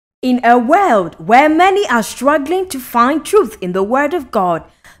In a world where many are struggling to find truth in the Word of God,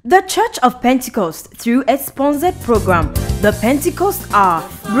 the Church of Pentecost, through its sponsored program, the Pentecost Hour,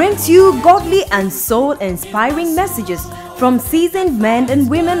 brings you godly and soul-inspiring messages from seasoned men and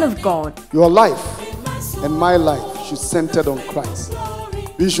women of God. Your life and my life should center on Christ.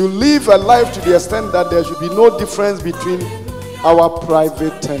 We should live a life to the extent that there should be no difference between our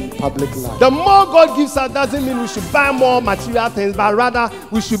private and public life. The more God gives us doesn't mean we should buy more material things, but rather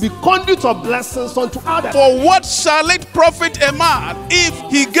we should be conduits of blessings unto others. For what shall it profit a man if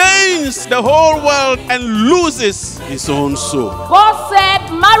he gains the whole world and loses his own soul? God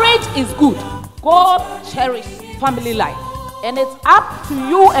said marriage is good. God cherishes family life. And it's up to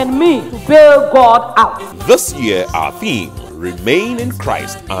you and me to bail God out. This year, our theme, Remain in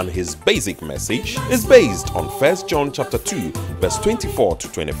Christ, and his basic message is based on 1 John chapter 2, verse 24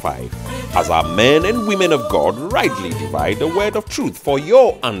 to 25. As our men and women of God rightly divide the word of truth for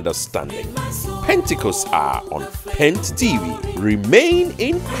your understanding. Pentecost Hour on Pent TV. Remain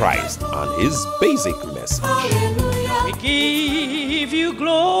in Christ and his basic message. We give you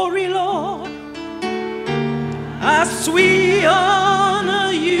glory, Lord, as we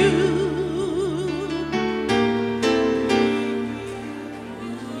honor you.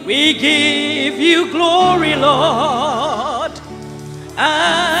 We give you glory, Lord,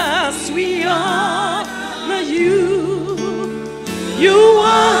 as we honor you. You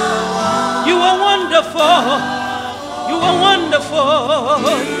are wonderful. You are wonderful.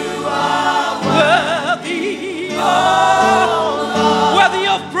 You are worthy. Worthy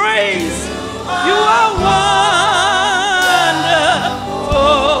of praise. You are wonderful.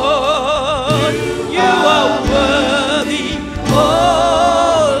 You are worthy.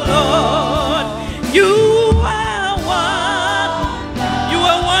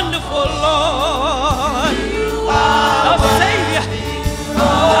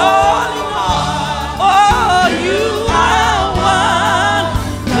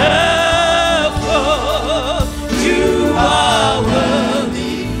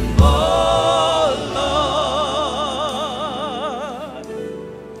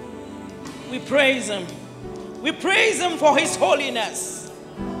 We praise him for his holiness.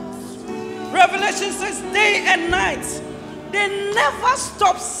 Revelation says day and night they never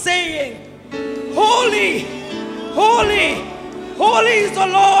stop saying, holy, holy, holy is the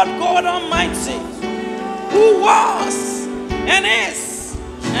Lord God Almighty, who was and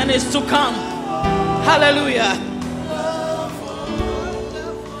is to come. Hallelujah.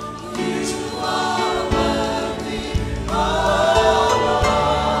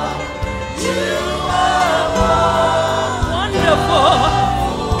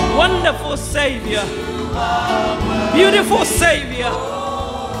 Wonderful Savior, beautiful Savior,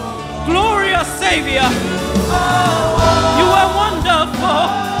 glorious Savior. You are wonderful,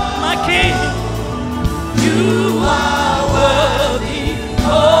 my King. You are worthy,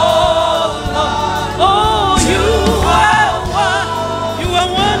 oh Lord. Oh, you are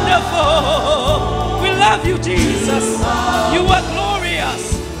wonderful. We love you, Jesus. You are glorious.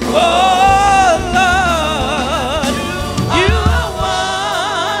 Oh Lord.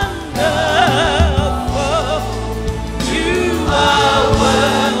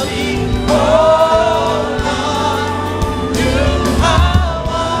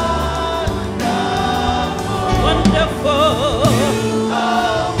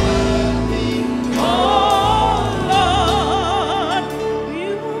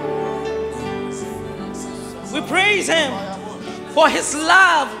 For his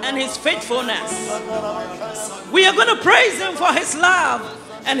love and his faithfulness. We are going to praise him for his love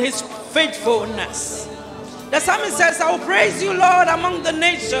and his faithfulness. The psalmist says, I will praise you, Lord, among the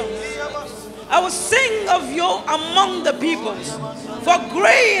nations. I will sing of you among the peoples. For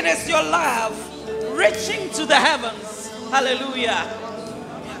great is your love, reaching to the heavens. Hallelujah.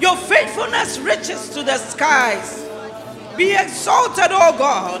 Your faithfulness reaches to the skies. Be exalted, O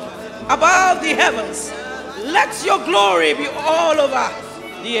God, above the heavens. Let your glory be all over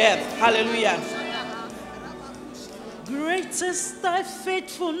the earth. Hallelujah. Great is thy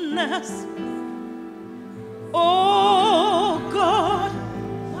faithfulness, oh God,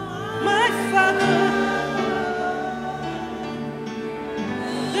 my Father.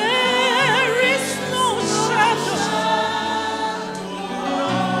 There is no shadow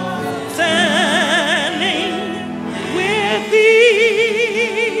standing with thee.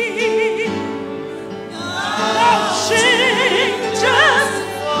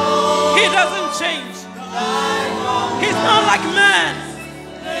 He doesn't change. He's not like man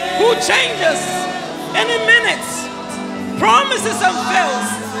who changes any minute, promises and fails.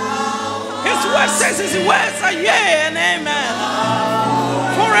 His word says his words are yea and amen.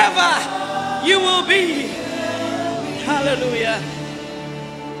 Forever be. Hallelujah.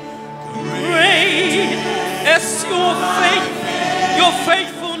 Great is your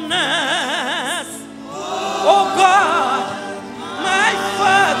faithfulness. Oh God, my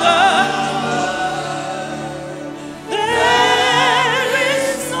Father, there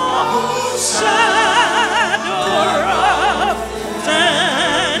is no shadow of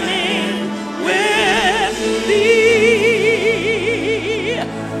turning with thee.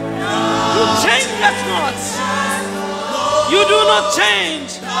 You change us not. You do not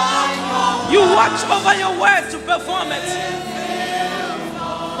change. You watch over your word to perform it.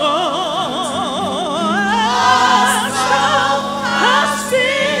 Oh, as thou hast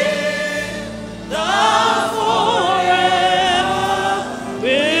been, thou forever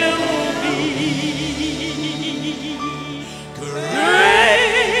will be.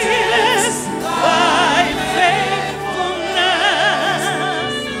 Great is thy faithfulness.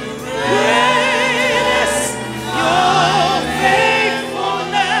 Great is your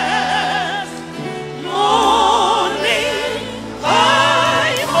faithfulness. Morning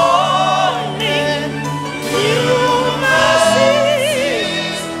by morning, new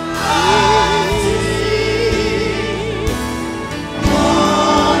mercies I see.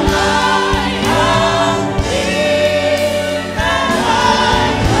 All I have been and my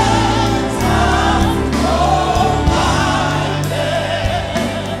hands have provided.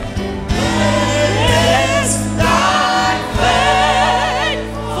 Is thy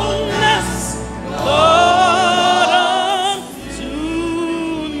faithfulness, Lord, unto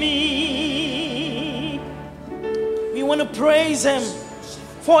me. We want to praise him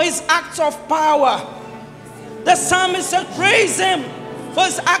for his act of power. The psalmist said, praise him for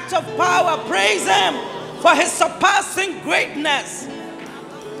his act of power. Praise him for his surpassing greatness.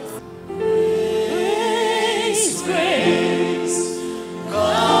 Grace, grace,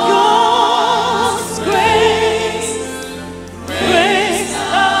 God's grace, grace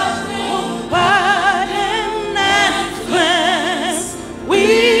of pardon and cleanse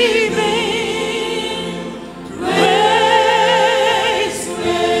weeping. Grace,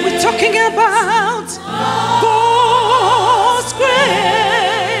 we're talking about God's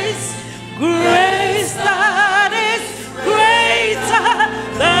grace, grace that is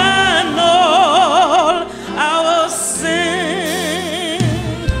greater than all our sin.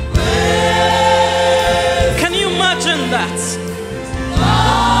 Can you imagine that?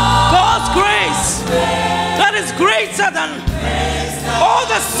 God's grace that is greater than all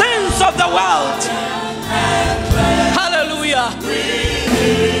the sins of the world. Hallelujah.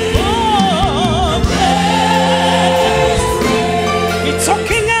 Oh, grace. We're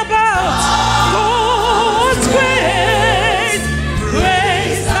talking about God's grace,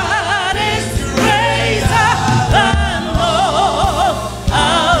 grace that is greater than all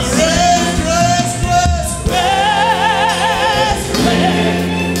our sins. Grace,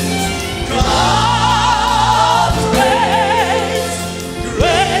 God's grace,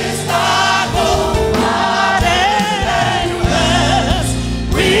 grace that will pardon and cleanse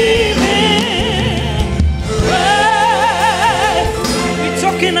weeping. Grace, we're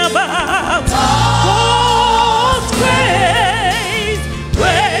talking about God's grace,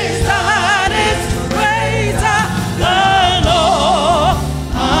 grace that is greater than all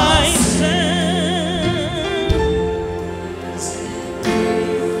my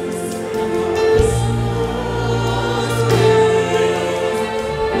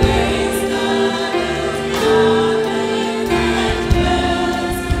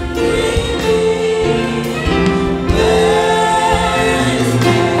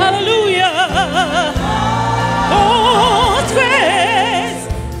Hallelujah. God's grace,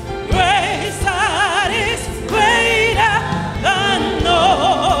 grace that is greater than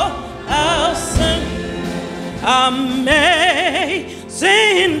all our sin. Amazing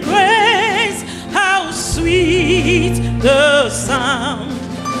grace, how sweet the sound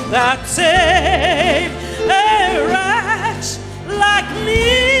that saved a wretch like me.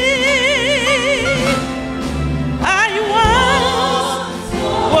 I once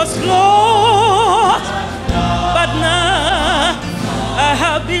was lost, but now I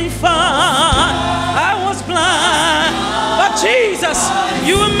have been found. I was blind, but Jesus,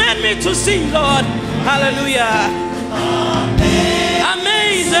 you made me to see, Lord. Hallelujah.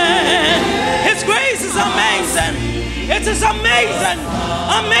 Amazing. His grace is amazing. It is amazing.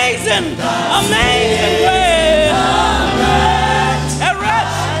 Amazing. Amazing grace. A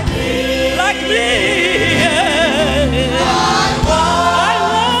wretch like me. I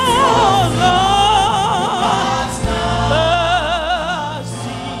was lost,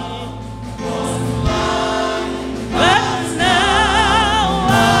 but now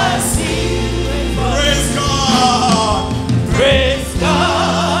I see.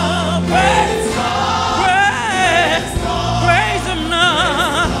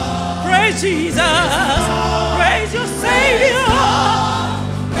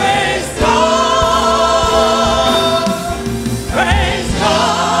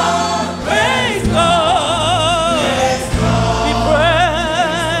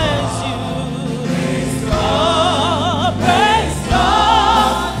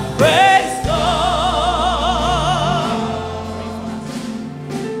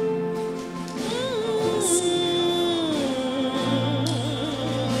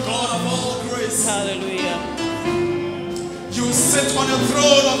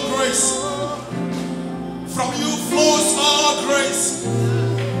 throne of grace. From you flows all grace.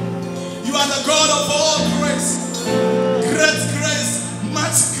 You are the God of all grace. Great grace,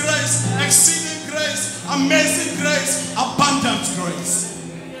 much grace, exceeding grace, amazing grace, abundant grace.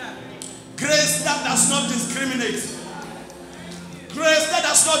 Grace that does not discriminate. Grace that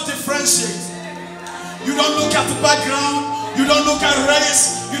does not differentiate. You don't look at the background. You don't look at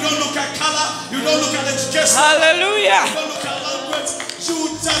race. You don't look at color. You don't look at education. Hallelujah. You don't look at language.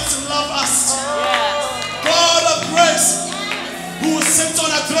 You just love us. Yes. God of grace, who sits on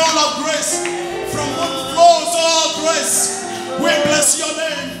a throne of grace, from whom flows all grace. We bless your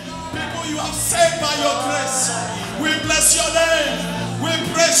name. People you have saved by your grace. We bless your name. We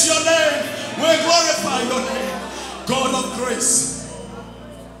praise your name. We glorify your name. God of grace.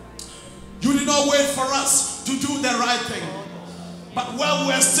 You did not wait for us to do the right thing. But while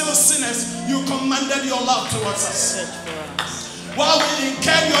we were still sinners, you commanded your love towards us. While we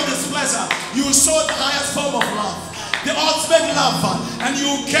incurred your displeasure, you showed the highest form of love, the ultimate love, and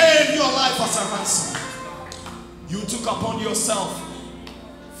you gave your life as a ransom. You took upon yourself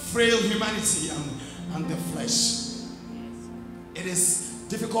frail humanity and the flesh. It is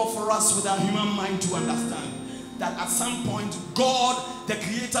difficult for us with our human mind to understand that at some point, God, the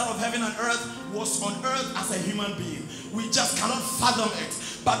creator of heaven and earth, was on earth as a human being. We just cannot fathom it.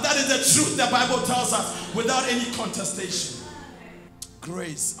 But that is the truth the Bible tells us without any contestation.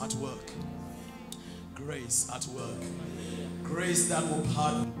 Grace at work. Grace at work. Grace that will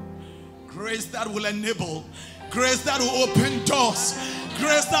pardon. Grace that will enable. Grace that will open doors.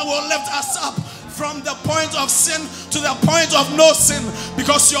 Grace that will lift us up from the point of sin to the point of no sin,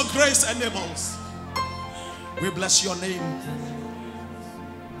 because your grace enables. We bless your name.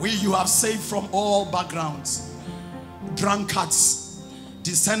 You have saved from all backgrounds. Drunkards,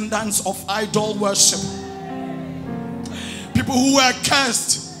 descendants of idol worship, people who were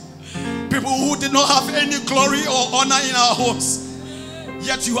cursed, people who did not have any glory or honor in our homes.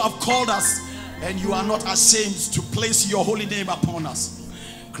 Yet you have called us, and you are not ashamed to place your holy name upon us.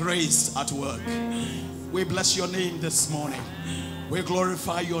 Grace at work. We bless your name this morning. We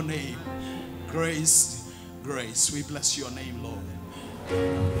glorify your name. Grace. Grace, we bless your name, Lord.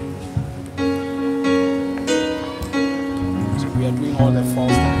 So we are doing all the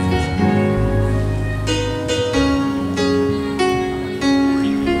false stuff.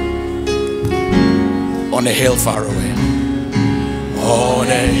 On a hill far away. On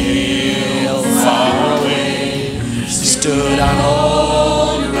a hill far away stood an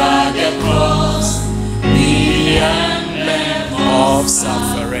old rugged cross, the emblem of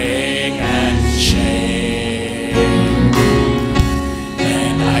suffering and shame.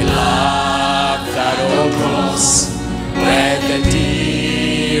 Where the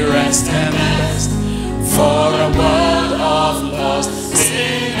dearest and best for a world of lost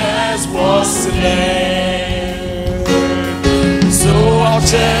sinners was slain. So I'll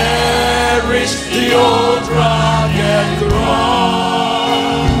cherish the old rugged cross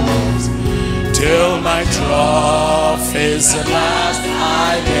till my trophies at last I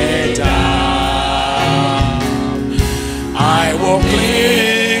lay down. I will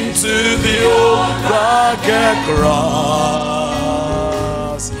cling to the old rugged cross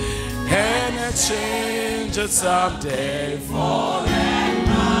and exchange it someday forever.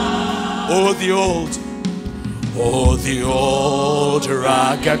 Oh, the old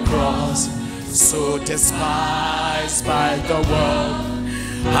rugged cross, so despised by the world,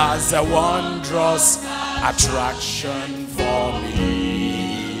 has a wondrous attraction for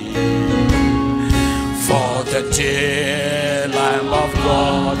me. For the dear Lamb of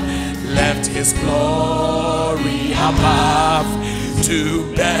God left his glory above to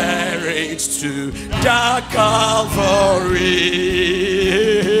bear it to the Calvary.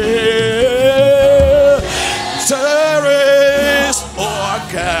 There is a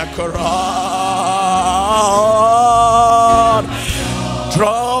cross,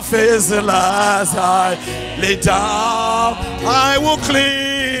 trophies as I lay down. I will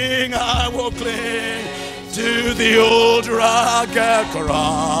cling to the old rugged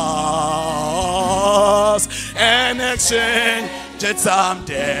cross and exchange it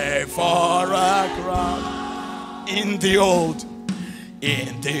someday for a crown. In the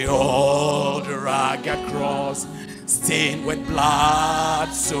old rugged cross, stained with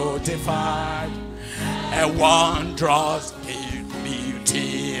blood so divine, a wondrous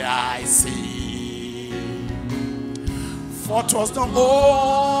beauty I see. For 'twas the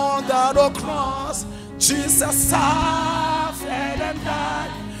old that old cross Jesus suffered and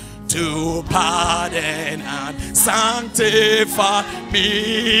died to pardon and sanctify me.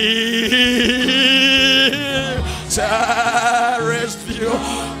 Cherished the your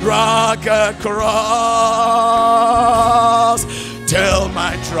rugged cross, till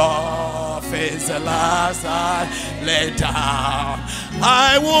my trophies the last I lay down.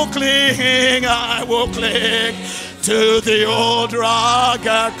 I will cling to the old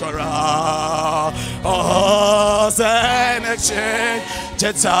rugged cross, and exchange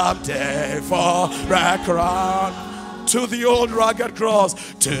it someday for a crown. To the old rugged cross,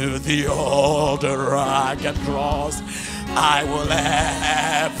 to the old rugged cross, I will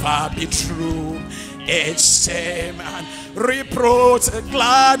ever be true. Each shame and reproach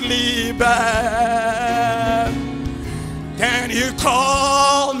gladly bear. Can you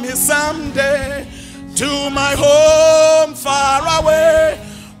call me someday to my home far away,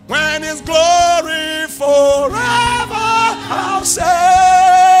 when His glory forever I'll share?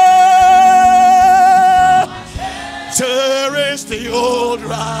 Cherish the old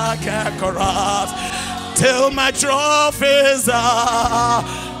rugged cross, till my trophies are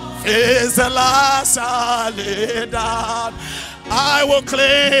the last I lay down. I will cling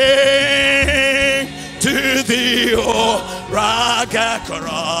to the old rugged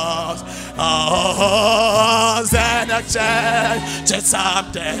cross, and exchange it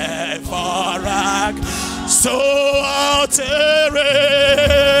someday for a. So I'll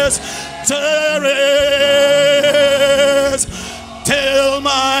cherish till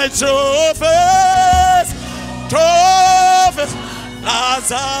my trophies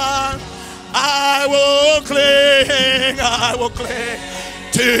last on. I will cling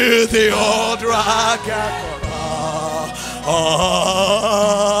to the old rugged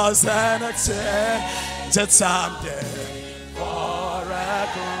cross, and exchange it someday for a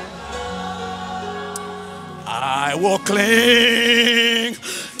crown. I will cling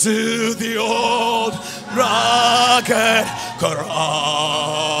to the old rugged cross,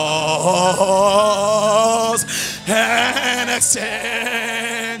 and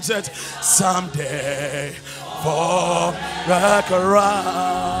exchange it someday for a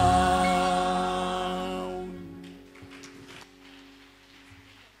crown.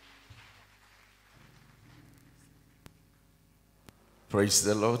 Praise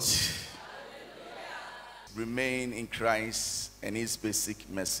the Lord. Remain in Christ and His basic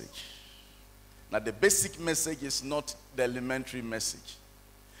message. Now, the basic message is not the elementary message.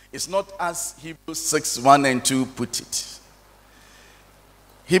 It's not as Hebrews 6:1 and 2 put it.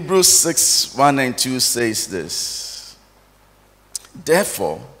 Hebrews 6:1 and 2 says this: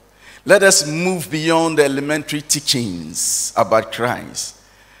 therefore, let us move beyond the elementary teachings about Christ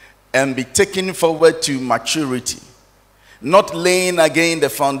and be taken forward to maturity, not laying again the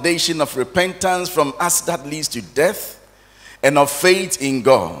foundation of repentance from us that leads to death, and of faith in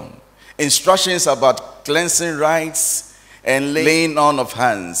God, instructions about cleansing rites and laying on of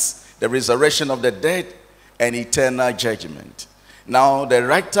hands, the resurrection of the dead, and eternal judgment. Now, the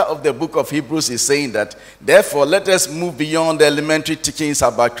writer of the book of Hebrews is saying that, therefore, let us move beyond the elementary teachings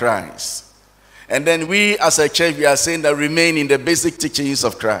about Christ. And then we, as a church, we are saying that remain in the basic teachings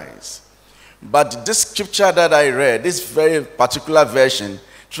of Christ. But this scripture that I read, this very particular version,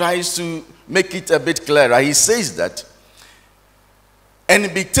 tries to make it a bit clearer. He says that,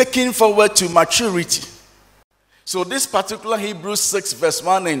 and be taken forward to maturity. So this particular Hebrews 6 verse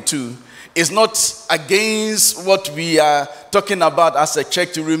 1 and 2 is not against what we are talking about as a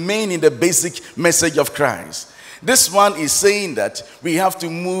church, to remain in the basic message of Christ. This one is saying that we have to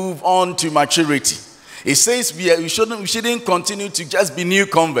move on to maturity. It says we shouldn't continue to just be new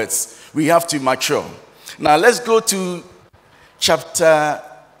converts. We have to mature. Now let's go to chapter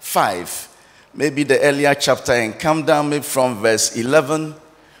 5. Maybe the earlier chapter, and come down maybe from verse 11.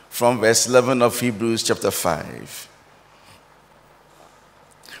 From verse 11 of Hebrews chapter 5.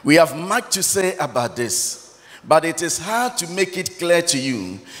 We have much to say about this, but it is hard to make it clear to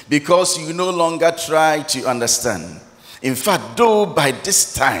you because you no longer try to understand. In fact, though by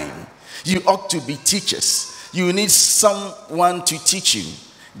this time you ought to be teachers, you need someone to teach you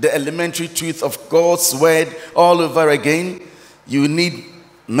the elementary truth of God's word all over again. You need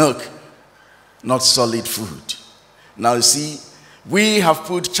milk, not solid food. Now you see, we have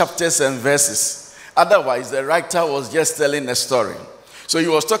put chapters and verses. Otherwise, the writer was just telling a story. So he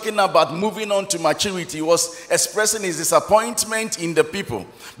was talking about moving on to maturity. He was expressing his disappointment in the people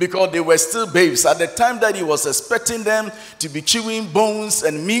because they were still babes. At the time that he was expecting them to be chewing bones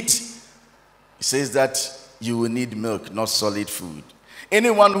and meat, he says that you will need milk, not solid food.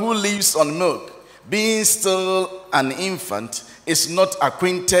 Anyone who lives on milk, being still an infant, is not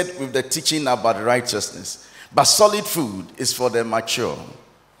acquainted with the teaching about righteousness. But solid food is for the mature,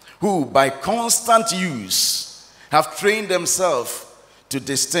 who by constant use have trained themselves to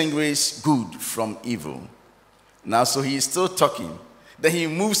distinguish good from evil. Now, so he is still talking. Then he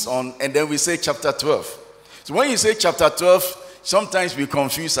moves on, and then we say chapter 12. So when you say chapter 12, sometimes we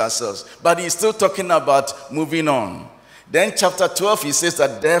confuse ourselves. But he's still talking about moving on. Then chapter 12, he says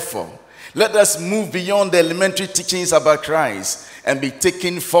that therefore, let us move beyond the elementary teachings about Christ and be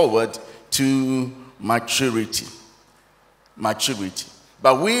taken forward to maturity. Maturity.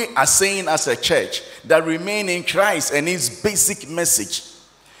 But we are saying as a church that remain in Christ and his basic message.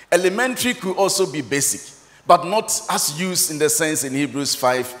 Elementary could also be basic, but not as used in the sense in Hebrews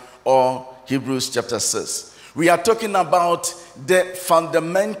 5 or Hebrews chapter 6. We are talking about the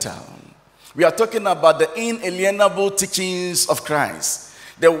fundamental. We are talking about the inalienable teachings of Christ.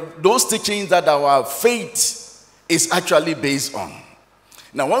 Those teachings that our faith is actually based on.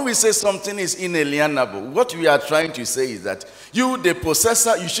 Now, when we say something is inalienable, what we are trying to say is that you, the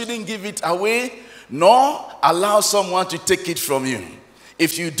possessor, you shouldn't give it away, nor allow someone to take it from you.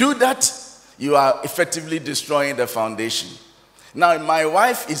 If you do that, you are effectively destroying the foundation. Now, my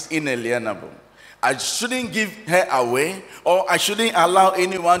wife is inalienable. I shouldn't give her away, or I shouldn't allow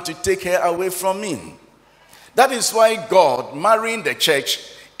anyone to take her away from me. That is why God, marrying the church,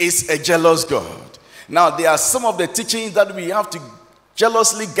 is a jealous God. Now, there are some of the teachings that we have to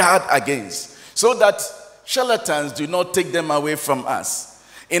jealously guard against, so that charlatans do not take them away from us.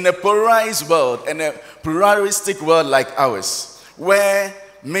 In a polarized world, and a pluralistic world like ours, where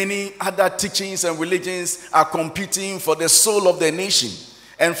many other teachings and religions are competing for the soul of the nation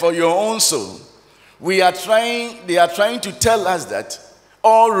and for your own soul, they are trying to tell us that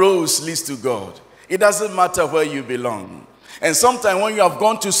all roads lead to God. It doesn't matter where you belong. And sometimes when you have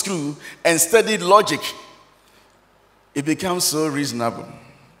gone to school and studied logic, it becomes so reasonable.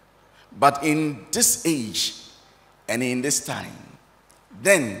 But in this age and in this time,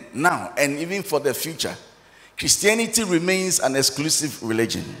 then, now, and even for the future, Christianity remains an exclusive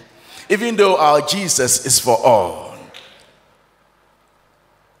religion, even though our Jesus is for all.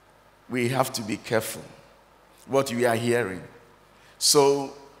 We have to be careful what we are hearing.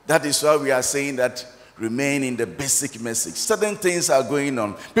 So that is why we are saying that remain in the basic message. Certain things are going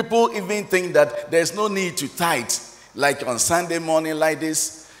on. People even think that there's no need to tithe. Like on Sunday morning like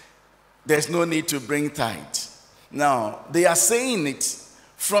this, there's no need to bring tithe. Now, they are saying it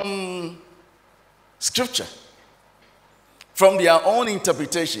from scripture, from their own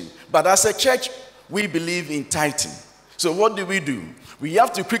interpretation. But as a church, we believe in tithing. So what do? We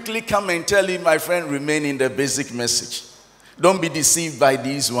have to quickly come and tell you, my friend, remain in the basic message. Don't be deceived by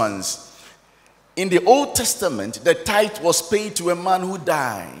these ones. In the Old Testament, the tithe was paid to a man who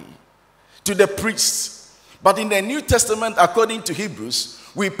died, to the priest. But in the New Testament, according to Hebrews,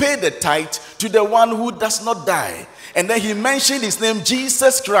 we pay the tithe to the one who does not die. And then he mentioned his name,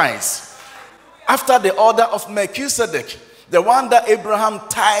 Jesus Christ, after the order of Melchizedek, the one that Abraham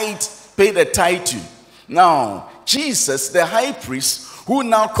paid the tithe to. Now, Jesus, the high priest, who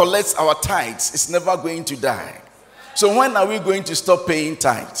now collects our tithes, is never going to die. So when are we going to stop paying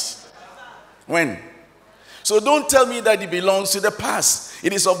tithes? When? So don't tell me that it belongs to the past.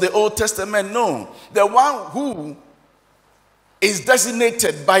 It is of the Old Testament. No. The one who is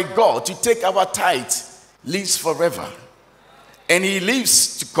designated by God to take our tithes lives forever. And he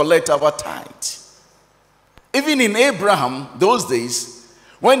lives to collect our tithes. Even in Abraham, those days,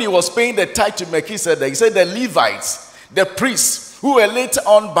 when he was paying the tithe to Melchizedek, he said the Levites, the priests, who were later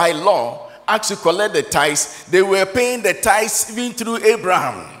on by law asked to collect the tithes, they were paying the tithes even through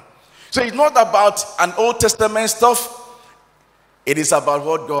Abraham. So it's not about an Old Testament stuff. It is about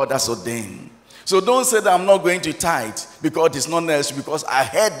what God has ordained. So don't say that I'm not going to tithe because it's not necessary, because I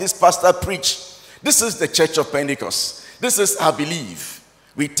heard this pastor preach. This is the Church of Pentecost. This is our belief.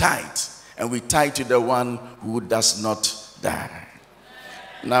 We tithe, and we tithe to the one who does not die.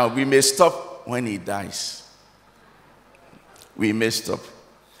 Now, we may stop when he dies. We may stop.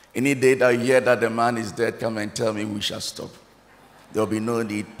 Any day that you hear that the man is dead, come and tell me, we shall stop. There will be no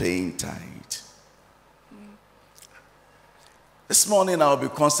need paying tithe. This morning I'll be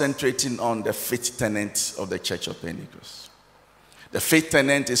concentrating on the fifth tenet of the Church of Pentecost. The fifth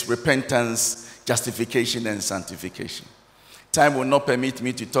tenet is repentance, justification, and sanctification. Time will not permit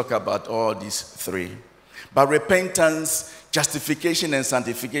me to talk about all these three. But repentance, justification, and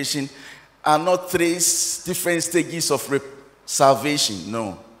sanctification are not three different stages of salvation.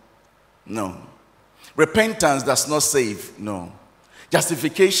 No. Repentance does not save. No.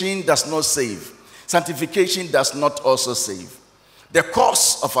 Justification does not save. Sanctification does not also save. The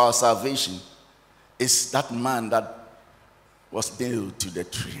cause of our salvation is that man that was nailed to the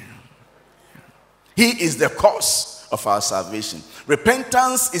tree. He is the cause of our salvation.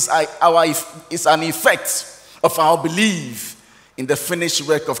 Repentance is an effect of our belief in the finished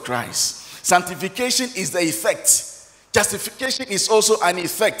work of Christ. Sanctification is the effect Justification is also an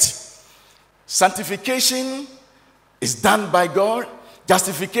effect. Sanctification is done by God.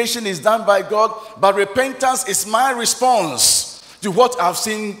 Justification is done by God. But repentance is my response to what I've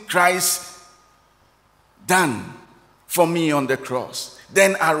seen Christ done for me on the cross.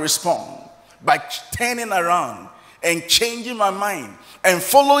 Then I respond by turning around and changing my mind and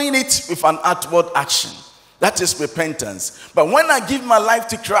following it with an outward action. That is repentance. But when I give my life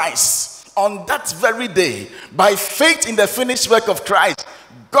to Christ, on that very day, by faith in the finished work of Christ,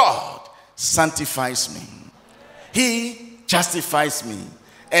 God sanctifies me. He justifies me,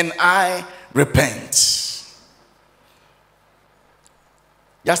 and I repent.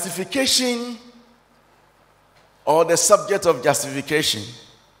 Justification, or the subject of justification,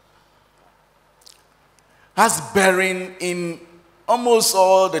 has bearing in almost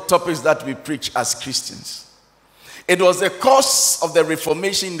all the topics that we preach as Christians. It was the cause of the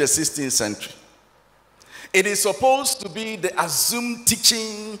Reformation in the 16th century. It is supposed to be the assumed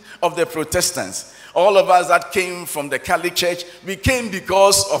teaching of the Protestants. All of us that came from the Catholic Church, we came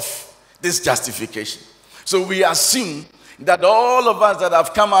because of this justification. So we assume that all of us that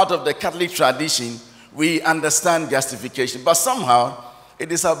have come out of the Catholic tradition, we understand justification. But somehow,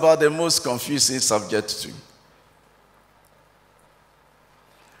 it is about the most confusing subject too.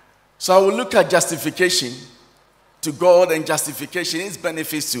 So I will look at justification to God and justification, its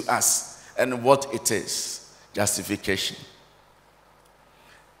benefits to us, and what it is. Justification.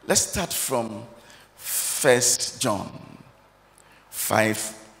 Let's start from 1 John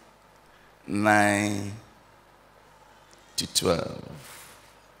 5:9 to 12.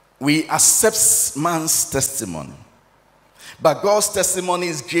 We accept man's testimony, but God's testimony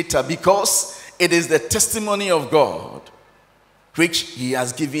is greater because it is the testimony of God which he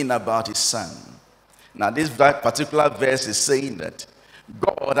has given about his son. Now this particular verse is saying that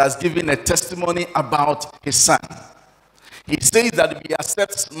God has given a testimony about his son. He says that we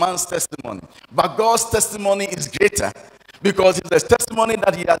accept man's testimony, but God's testimony is greater because it's the testimony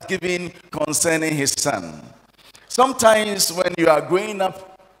that he has given concerning his son. Sometimes when you are growing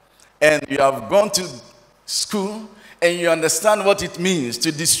up and you have gone to school and you understand what it means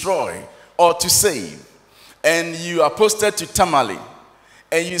to destroy or to save, and you are posted to Tamale,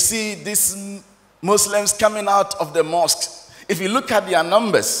 and you see these Muslims coming out of the mosque, if you look at their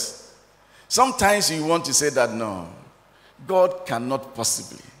numbers, sometimes you want to say that no, God cannot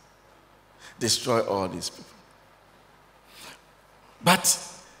possibly destroy all these people. But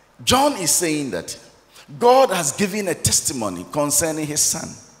John is saying that God has given a testimony concerning his son.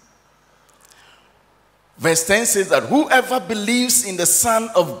 Verse 10 says that whoever believes in the Son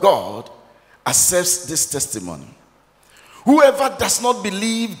of God accepts this testimony. Whoever does not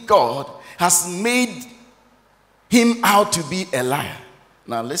believe God has made him out to be a liar.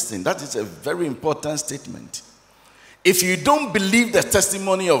 Now listen, that is a very important statement. If you don't believe the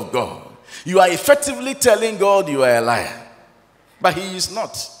testimony of God, you are effectively telling God you are a liar. But he is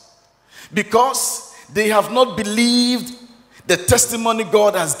not. Because they have not believed the testimony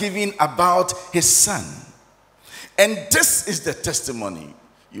God has given about his son. And this is the testimony.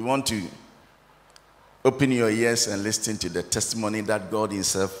 You want to open your ears and listen to the testimony that God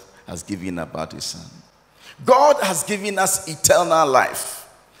himself has given about his son. God has given us eternal life.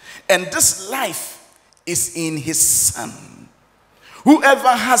 And this life is in his son. Whoever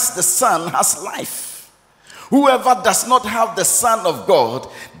has the son has life. Whoever does not have the Son of God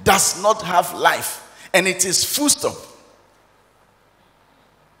does not have life. And it is full stop.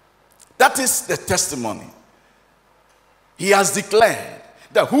 That is the testimony. He has declared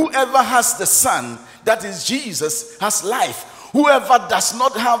that whoever has the Son, that is Jesus, has life. Whoever does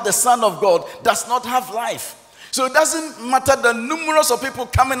not have the Son of God does not have life. So it doesn't matter the numerous of people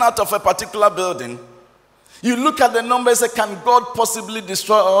coming out of a particular building. You look at the numbers and say, can God possibly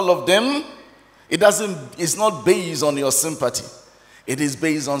destroy all of them? It's not based on your sympathy. It is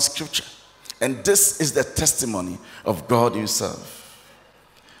based on scripture. And this is the testimony of God himself.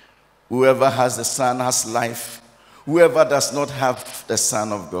 Whoever has the Son has life. Whoever does not have the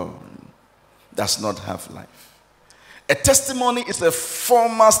Son of God does not have life. A testimony is a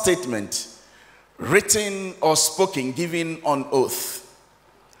formal statement, written or spoken, given on oath.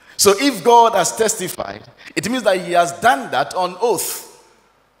 So if God has testified, it means that he has done that on oath.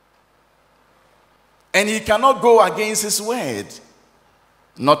 And he cannot go against his word.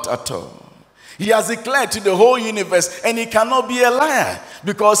 Not at all. He has declared to the whole universe, and he cannot be a liar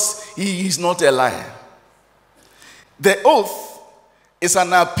because he is not a liar. The oath is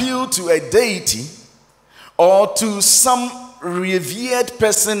an appeal to a deity or to some revered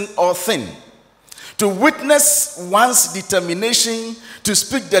person or thing to witness one's determination to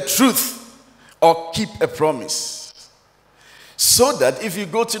speak the truth or keep a promise. So that if you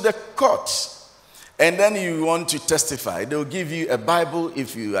go to the court and then you want to testify, they'll give you a Bible.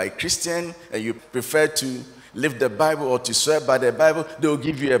 If you are a Christian and you prefer to live the Bible or to swear by the Bible, they'll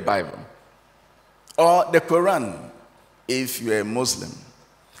give you a Bible. Or the Quran, if you're a Muslim.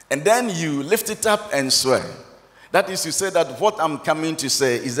 And then you lift it up and swear. That is to say that what I'm coming to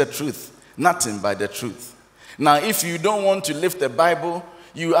say is the truth, nothing but the truth. Now, if you don't want to lift the Bible,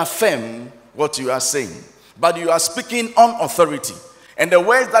 you affirm what you are saying. But you are speaking on authority. And the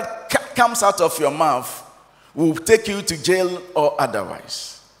words that comes out of your mouth will take you to jail or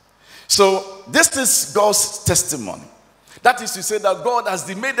otherwise. So this is God's testimony. That is to say that God has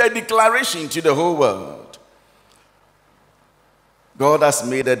made a declaration to the whole world. God has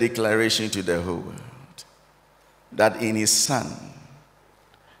made a declaration to the whole world that in his Son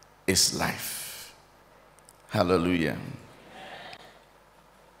is life. Hallelujah.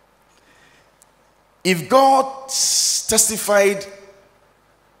 If God testified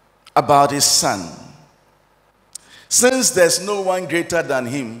about his Son, since there's no one greater than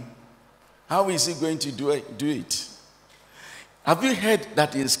him, how is he going to do it? Have you heard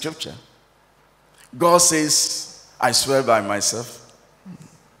that in Scripture? God says, I swear by myself.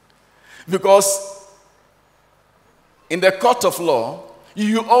 Because in the court of law,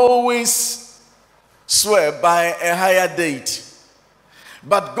 you always swear by a higher date.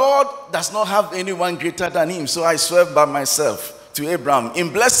 But God does not have anyone greater than him. So I swear by myself to Abraham.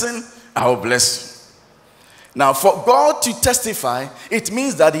 In blessing, I will bless you. Now, for God to testify, it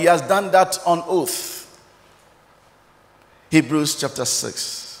means that he has done that on oath. Hebrews chapter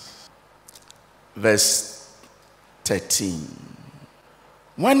 6, verse 13.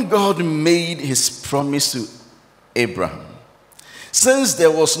 When God made his promise to Abraham, since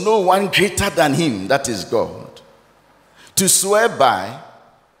there was no one greater than him, that is God, to swear by,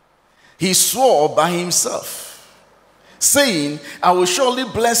 he swore by himself, saying, I will surely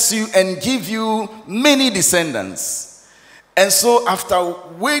bless you and give you many descendants. And so after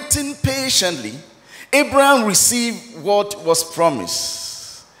waiting patiently, Abraham received what was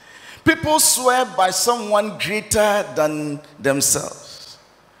promised. People swear by someone greater than themselves.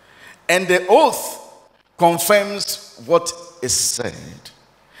 And the oath confirms what is said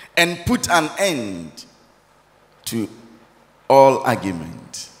and put an end to all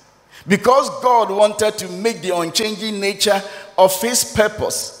argument. Because God wanted to make the unchanging nature of his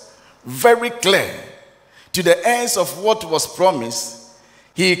purpose very clear to the heirs of what was promised,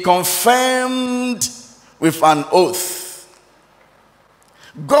 he confirmed with an oath.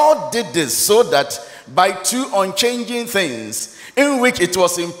 God did this so that by two unchanging things in which it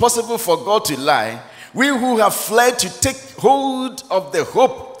was impossible for God to lie, we who have fled to take hold of the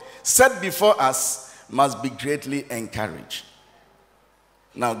hope set before us must be greatly encouraged.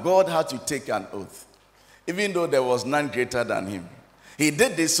 Now, God had to take an oath, even though there was none greater than him. He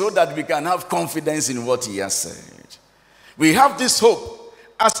did this so that we can have confidence in what he has said. We have this hope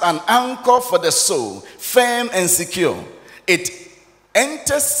as an anchor for the soul, firm and secure. It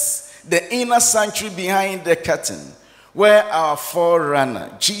enters the inner sanctuary behind the curtain, where our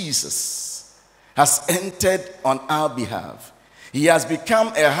forerunner, Jesus, has entered on our behalf. He has become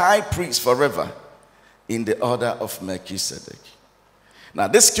a high priest forever in the order of Melchizedek. Now,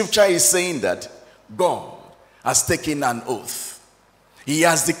 this scripture is saying that God has taken an oath. He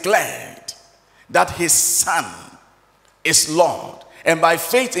has declared that his Son is Lord. And by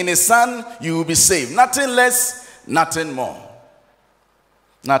faith in his Son, you will be saved. Nothing less, nothing more.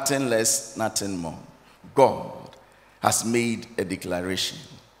 Nothing less, nothing more. God has made a declaration.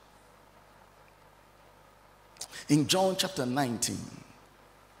 In John chapter 19,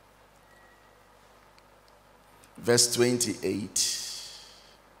 verse 28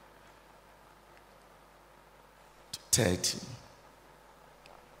 to 30.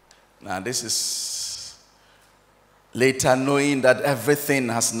 Now, this is later knowing that everything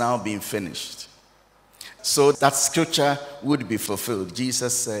has now been finished. So that scripture would be fulfilled.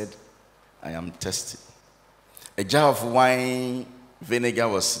 Jesus said, I am thirsty. A jar of wine vinegar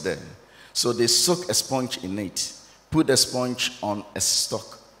was there. So they soaked a sponge in it, put the sponge on a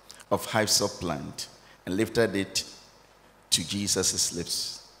stalk of hyssop plant, and lifted it to Jesus'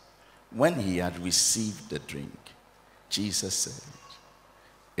 lips. When he had received the drink, Jesus said,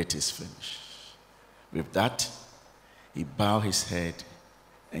 it is finished. With that, he bowed his head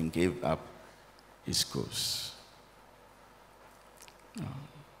and gave up his ghost.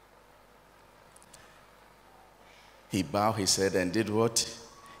 He bowed his head and did what?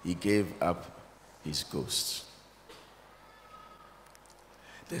 He gave up his ghost.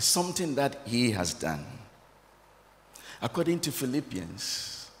 There's something that he has done. According to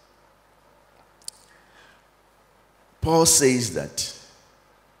Philippians, Paul says that,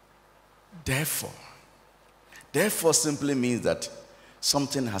 therefore. Therefore simply means that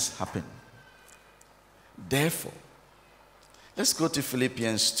something has happened. Therefore, let's go to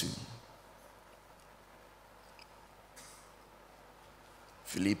Philippians 2.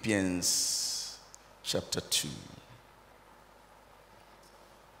 Philippians chapter 2.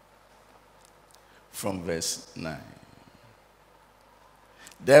 From verse 9.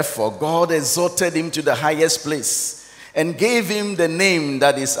 Therefore, God exalted him to the highest place and gave him the name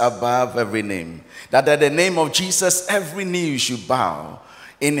that is above every name, that at the name of Jesus every knee should bow,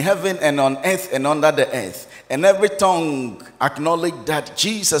 in heaven and on earth and under the earth, and every tongue acknowledge that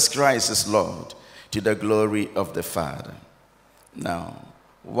Jesus Christ is Lord, to the glory of the Father. Now,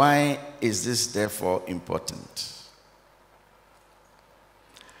 why is this therefore important?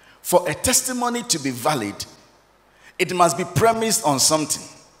 For a testimony to be valid, it must be premised on something.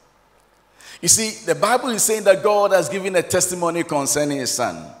 You see, the Bible is saying that God has given a testimony concerning his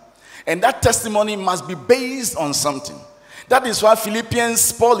Son. And that testimony must be based on something. That is why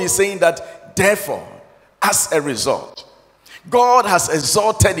Paul is saying that, therefore, as a result, God has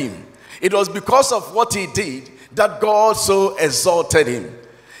exalted him. It was because of what he did that God so exalted him.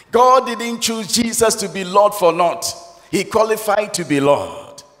 God didn't choose Jesus to be Lord for naught. He qualified to be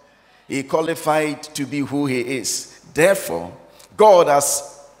Lord. He qualified to be who he is. Therefore, God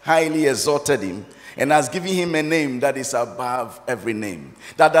has highly exalted him and has given him a name that is above every name.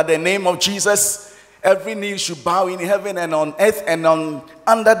 That at the name of Jesus, every knee should bow in heaven and on earth and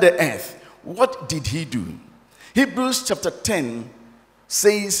under the earth. What did he do? Hebrews chapter 10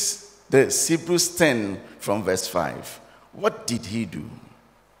 says this. Hebrews 10 from verse 5. What did he do?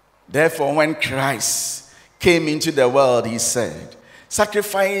 Therefore, when Christ came into the world, he said,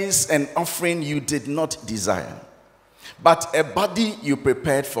 sacrifice and offering you did not desire, but a body you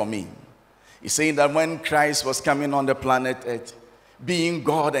prepared for me. He's saying that when Christ was coming on the planet Earth, being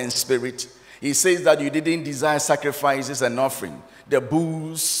God and Spirit, he says that you didn't desire sacrifices and offering, the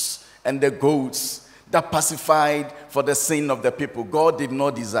bulls and the goats that pacified for the sin of the people. God did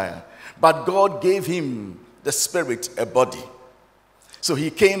not desire. But God gave him, the Spirit, a body. So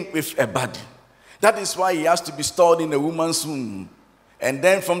he came with a body. That is why he has to be stored in a woman's womb. And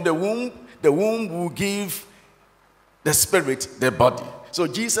then from the womb will give the Spirit the body. So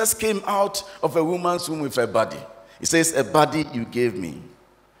Jesus came out of a woman's womb with a body. He says, a body you gave me.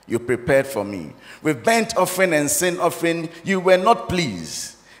 You prepared for me. With burnt offering and sin offering, you were not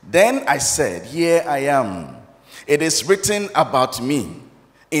pleased. Then I said, here I am. It is written about me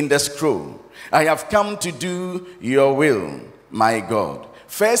in the scroll. I have come to do your will, my God.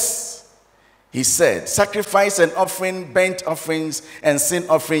 First, he said, sacrifice and offering, burnt offerings and sin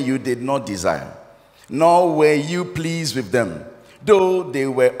offering you did not desire, nor were you pleased with them, though they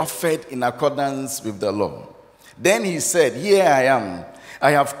were offered in accordance with the law. Then he said, here I am.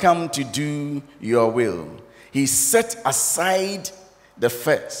 I have come to do your will. He set aside the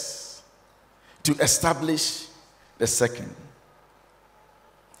first to establish the second.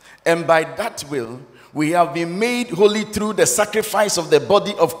 And by that will, we have been made holy through the sacrifice of the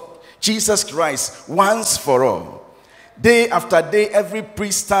body of Jesus Christ once for all. Day after day, every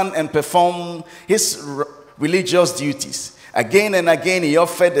priest stand and perform his religious duties. Again and again, he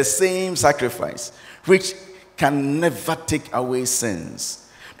offered the same sacrifice, which can never take away sins.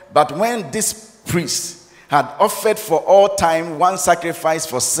 But when this priest had offered for all time one sacrifice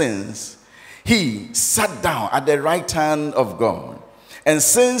for sins, he sat down at the right hand of God. And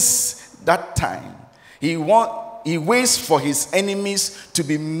since that time, he waits for his enemies to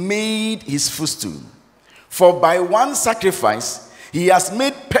be made his footstool. For by one sacrifice, he has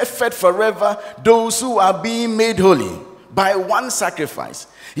made perfect forever those who are being made holy. By one sacrifice,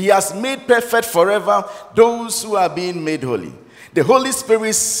 he has made perfect forever those who are being made holy. The Holy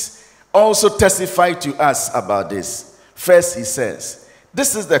Spirit also testified to us about this. First, he says,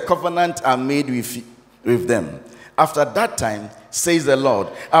 this is the covenant I made with them. After that time, says the Lord,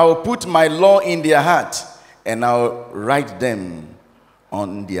 I will put my law in their heart, and I will write them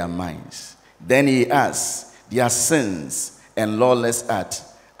on their minds. Then he adds, their sins and lawless act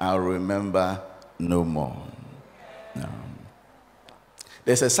I'll remember no more. No.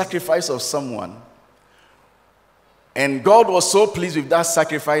 There's a sacrifice of someone, and God was so pleased with that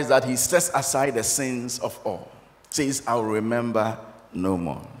sacrifice that he sets aside the sins of all. Says, I'll remember no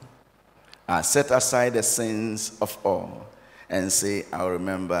more. I set aside the sins of all and say, I'll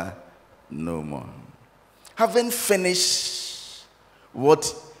remember no more. Having finished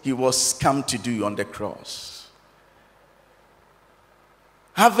what he was come to do on the cross,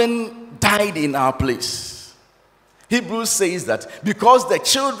 having died in our place, Hebrews says that because the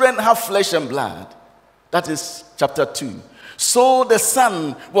children have flesh and blood, That is chapter 2. So the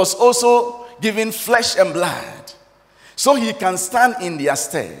Son was also given flesh and blood, so he can stand in their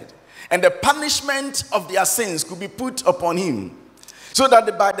stead. And the punishment of their sins could be put upon him, so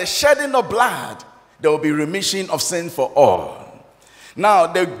that by the shedding of blood, there will be remission of sin for all.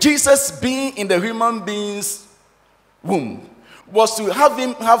 Now, Jesus being in the human being's womb was to have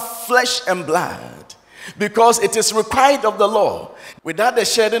him have flesh and blood, because it is required of the law. Without the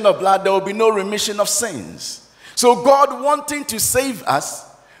shedding of blood, there will be no remission of sins. So God, wanting to save us,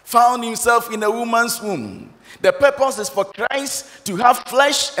 found himself in a woman's womb. The purpose is for Christ to have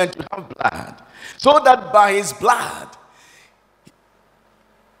flesh and to have blood, so that by his blood,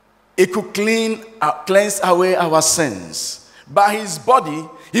 it could cleanse away our sins. By his body,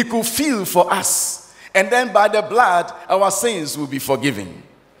 he could feel for us. And then by the blood, our sins will be forgiven.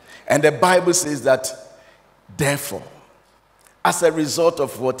 And the Bible says that, therefore, as a result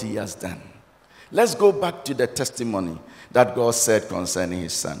of what he has done. Let's go back to the testimony that God said concerning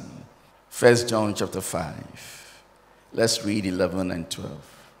his Son. 1 John chapter 5. Let's read 11 and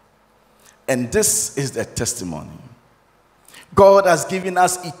 12. And this is the testimony. God has given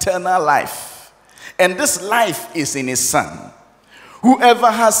us eternal life, and this life is in his Son.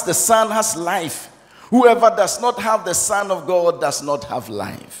 Whoever has the Son has life. Whoever does not have the Son of God does not have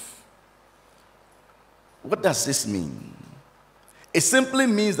life. What does this mean? It simply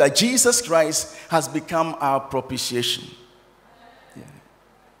means that Jesus Christ has become our propitiation. Yeah.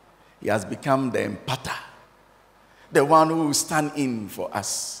 He has become the imparter, the one who will stand in for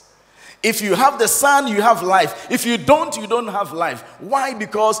us. If you have the Son, you have life. If you don't have life. Why?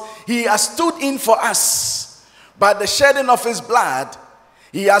 Because he has stood in for us. By the shedding of his blood,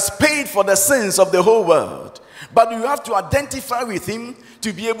 he has paid for the sins of the whole world. But you have to identify with him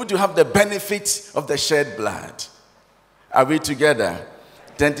to be able to have the benefit of the shed blood. Are we together?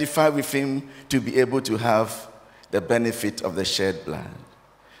 Identify with him to be able to have the benefit of the shed blood.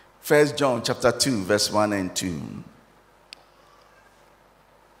 1 John chapter 2, verse 1 and 2.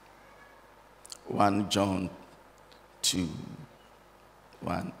 1 John 2,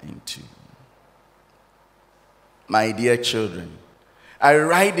 1 and 2. My dear children, I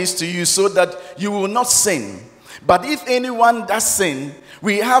write this to you so that you will not sin. But if anyone does sin,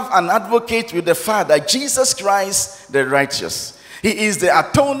 we have an advocate with the Father, Jesus Christ the righteous. He is the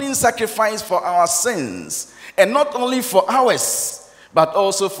atoning sacrifice for our sins, and not only for ours, but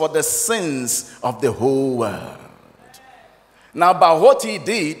also for the sins of the whole world. Now, by what he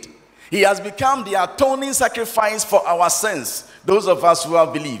did, he has become the atoning sacrifice for our sins, those of us who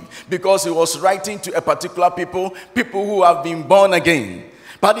have believed, because he was writing to a particular people who have been born again.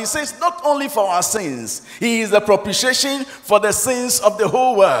 But he says not only for our sins, he is the propitiation for the sins of the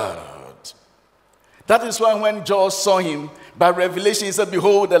whole world. That is why when John saw him, by revelation, he said,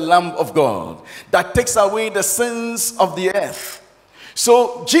 behold the Lamb of God that takes away the sins of the earth.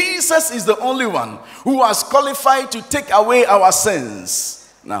 So Jesus is the only one who was qualified to take away our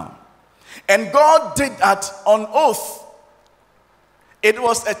sins. Now, and God did that on oath. It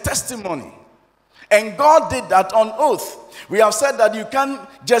was a testimony. And God did that on oath. We have said that you can't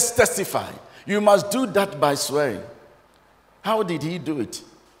just testify. You must do that by swearing. How did he do it?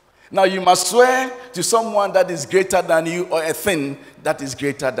 Now you must swear to someone that is greater than you, or a thing that is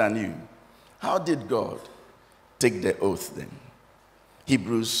greater than you. How did God take the oath then?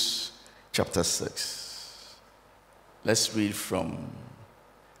 Hebrews chapter 6. Let's read from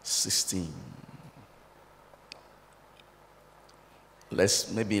 16.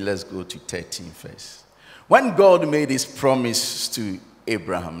 Let's go to 13 first. When God made his promise to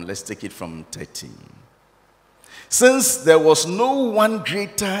Abraham, let's take it from 13. Since there was no one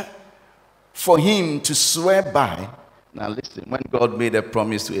greater for him to swear by. Now listen, when God made a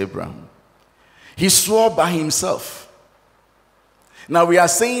promise to Abraham, he swore by himself. Now we are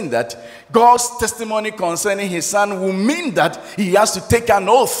saying that God's testimony concerning his Son will mean that he has to take an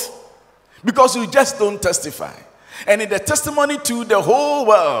oath, because you just don't testify. And in the testimony to the whole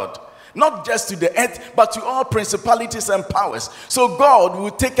world, not just to the earth, but to all principalities and powers. So God will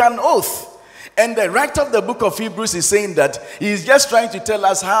take an oath. And the writer of the book of Hebrews is saying that he is just trying to tell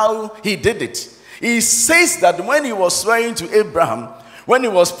us how he did it. He says that when he was swearing to Abraham, when he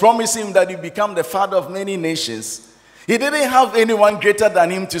was promising him that he become the father of many nations, he didn't have anyone greater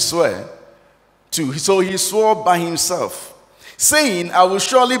than him to swear to. So he swore by himself, saying, I will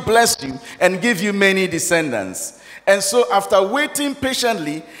surely bless you and give you many descendants. And so after waiting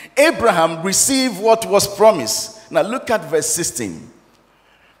patiently, Abraham received what was promised. Now look at verse 16.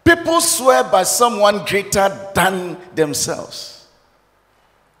 People swear by someone greater than themselves.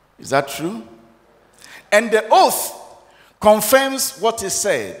 Is that true? And the oath confirms what is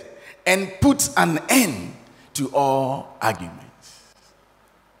said, and put an end to all arguments.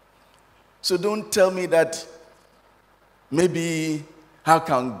 So don't tell me that maybe how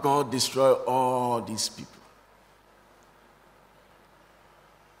can God destroy all these people?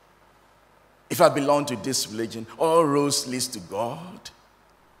 If I belong to this religion, all roads lead to God.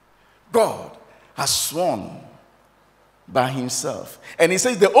 God has sworn by himself. And he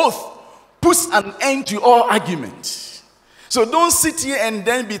says the oath puts an end to all arguments. So don't sit here and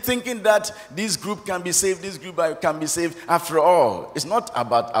then be thinking that this group can be saved, this group can be saved. After all, it's not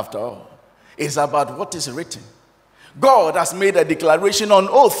about after all. It's about what is written. God has made a declaration on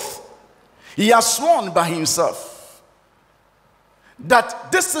oath. He has sworn by himself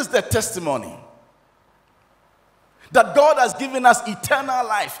that this is the testimony, that God has given us eternal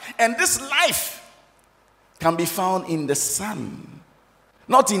life, and this life can be found in the Son,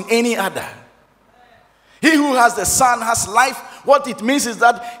 not in any other. He who has the Son has life. What it means is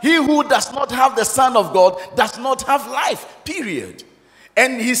that he who does not have the Son of God does not have life, period.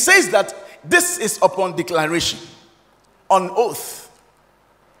 And he says that this is upon declaration, on oath.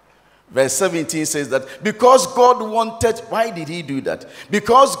 Verse 17 says that because God wanted, why did he do that?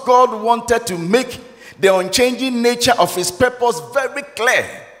 Because God wanted to make the unchanging nature of his purpose very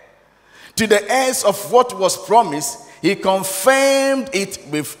clear to the heirs of what was promised, he confirmed it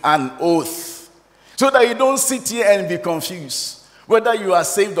with an oath. So that you don't sit here and be confused. Whether you are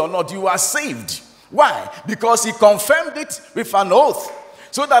saved or not, you are saved. Why? Because he confirmed it with an oath.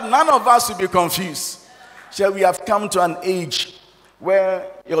 So that none of us will be confused. Shall we have come to an age where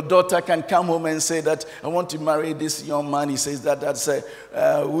your daughter can come home and say that, I want to marry this young man. He says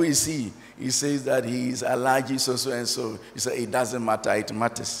that, who is he? He says that he is allergic, so and so. He said, it doesn't matter, it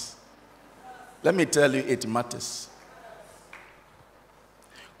matters. Let me tell you, it matters.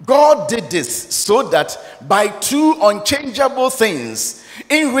 God did this so that by two unchangeable things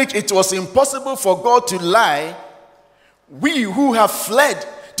in which it was impossible for God to lie, we who have fled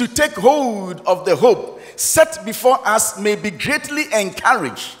to take hold of the hope set before us may be greatly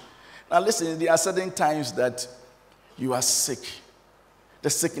encouraged. Now listen, there are certain times that you are sick. The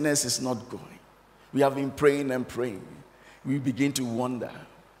sickness is not going. We have been praying and praying. We begin to wonder.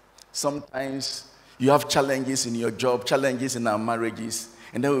 Sometimes you have challenges in your job, challenges in our marriages,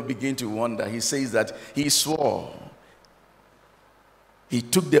 and then we begin to wonder. He says that he swore. He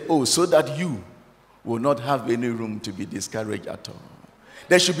took the oath so that you will not have any room to be discouraged at all.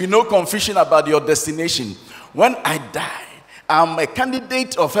 There should be no confusion about your destination. When I die, I'm a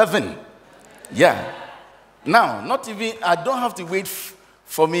candidate of heaven. Yeah. Now, not even, I don't have to wait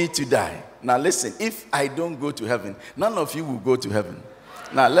for me to die. Now listen, if I don't go to heaven, none of you will go to heaven.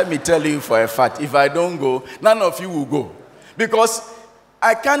 Now let me tell you for a fact, if I don't go, none of you will go. Because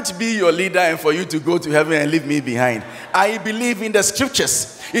I can't be your leader and for you to go to heaven and leave me behind. I believe in the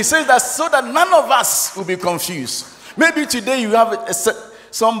scriptures. It says that so that none of us will be confused. Maybe today you have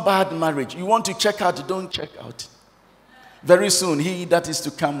some bad marriage. You want to check out, don't check out. Very soon, he that is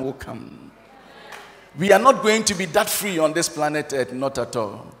to come will come. We are not going to be that free on this planet Earth, not at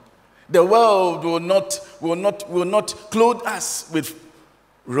all. The world will not clothe us with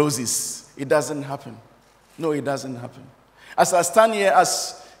roses. It doesn't happen. No, it doesn't happen. As I stand here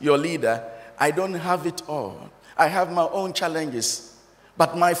as your leader, I don't have it all. I have my own challenges.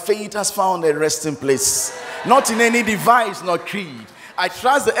 But my faith has found a resting place. Not in any device nor creed. I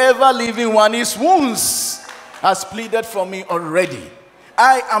trust the ever-living one. His wounds has pleaded for me already.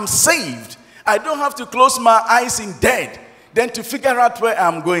 I am saved. I don't have to close my eyes in death then to figure out where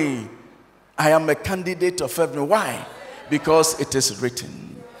I'm going. I am a candidate of heaven. Why? Because it is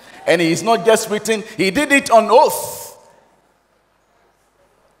written. And it is not just written, he did it on oath.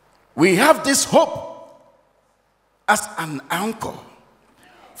 We have this hope as an anchor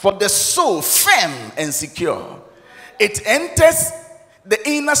for the soul, firm and secure. It enters the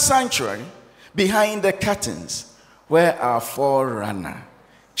inner sanctuary behind the curtains where our forerunner,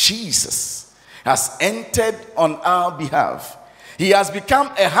 Jesus, has entered on our behalf. He has become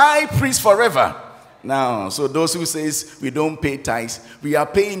a high priest forever. Now, so those who says we don't pay tithes, we are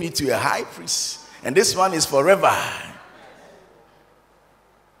paying it to a high priest. And this one is forever.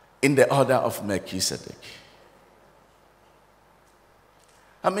 In the order of Melchizedek.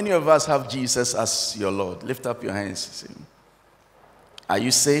 How many of us have Jesus as your Lord? Lift up your hands. Are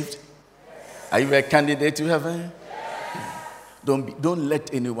you saved? Are you a candidate to heaven? Don't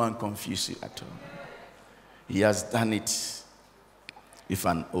let anyone confuse you at all. He has done it with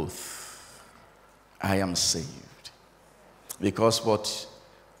an oath. I am saved. Because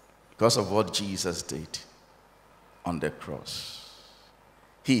of what Jesus did on the cross.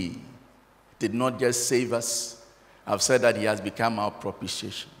 He did not just save us. I've said that he has become our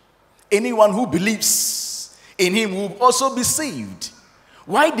propitiation. anyone who believes in him will also be saved.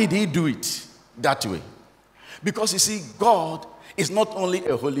 Why did he do it that way? Because you see, God is not only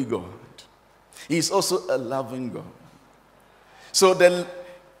a holy God, he is also a loving God. So the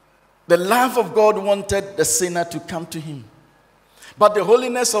love of God wanted the sinner to come to him. But the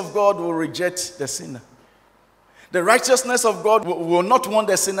holiness of God will reject the sinner. The righteousness of God will not want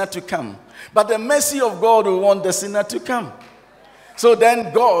the sinner to come. But the mercy of God will want the sinner to come. So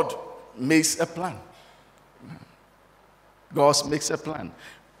then God makes a plan. God makes a plan.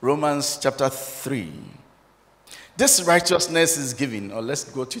 Romans chapter 3. This righteousness is given, or let's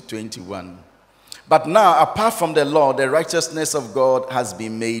go to 21. But now, apart from the law, the righteousness of God has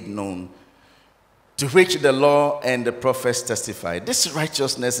been made known, to which the law and the prophets testify. This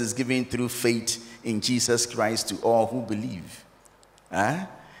righteousness is given through faith in Jesus Christ to all who believe.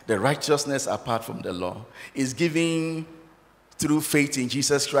 The righteousness apart from the law is given through faith in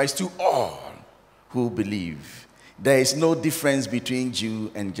Jesus Christ to all who believe. There is no difference between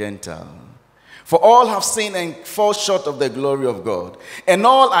Jew and Gentile. For all have sinned and fall short of the glory of God, and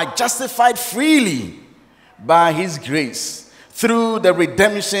all are justified freely by his grace through the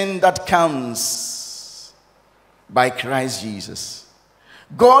redemption that comes by Christ Jesus.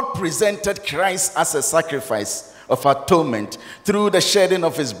 God presented Christ as a sacrifice of atonement through the shedding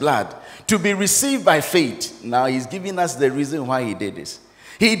of his blood to be received by faith. Now he's giving us the reason why he did this.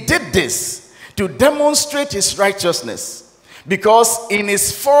 He did this to demonstrate his righteousness, because in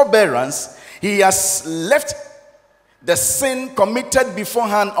his forbearance he has left the sin committed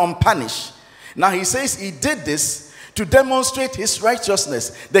beforehand unpunished. Now he says he did this to demonstrate his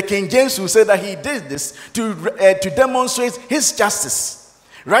righteousness. The King James will say that he did this to demonstrate his justice.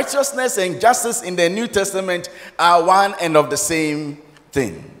 Righteousness and justice in the New Testament are one and of the same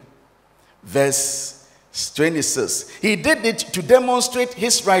thing. Verse 26. He did it to demonstrate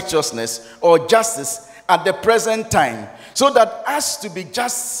his righteousness or justice at the present time, so that as to be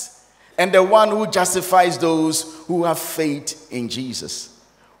just and the one who justifies those who have faith in Jesus.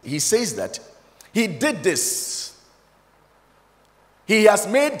 He says that he did this. He has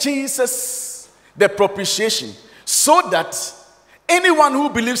made Jesus the propitiation, so that anyone who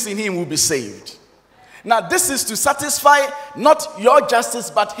believes in him will be saved. Now, this is to satisfy not your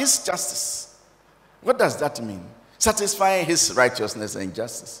justice, but his justice. What does that mean? Satisfying his righteousness and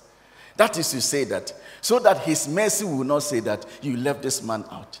justice. That is to say that, so that his mercy will not say that you left this man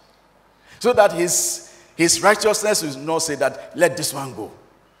out. So that his righteousness will not say that, let this one go.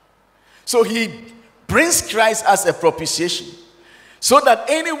 So he brings Christ as a propitiation, so that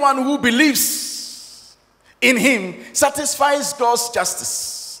anyone who believes in him satisfies God's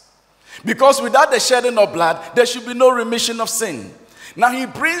justice. Because without the shedding of blood, there should be no remission of sin. Now he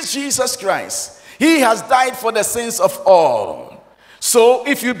brings Jesus Christ. He has died for the sins of all. So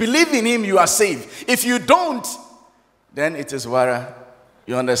if you believe in him, you are saved. If you don't, then it is wara.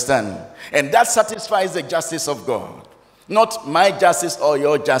 You understand? And that satisfies the justice of God. Not my justice or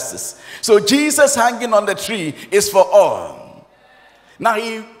your justice. So Jesus hanging on the tree is for all. Now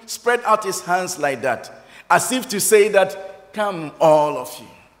he spread out his hands like that, as if to say that, come all of you.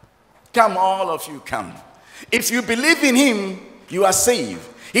 Come all of you, come. If you believe in him, you are saved.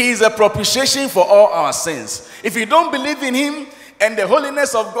 He is a propitiation for all our sins. If you don't believe in him and the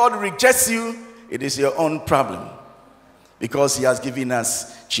holiness of God rejects you, it is your own problem. Because he has given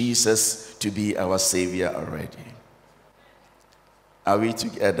us Jesus to be our Savior already. Are we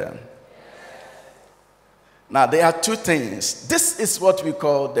together? Now, there are two things. This is what we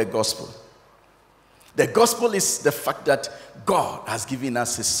call the gospel. The gospel is the fact that God has given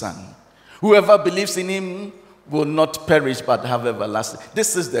us his Son. Whoever believes in him will not perish but have everlasting.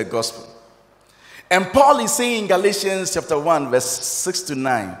 This is the gospel. And Paul is saying in Galatians chapter 1, verse 6 to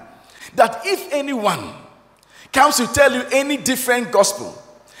 9, that if anyone comes to tell you any different gospel,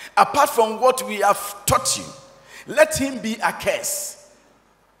 apart from what we have taught you, let him be accursed.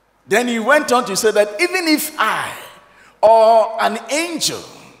 Then he went on to say that even if I or an angel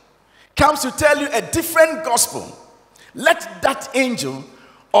comes to tell you a different gospel, let that angel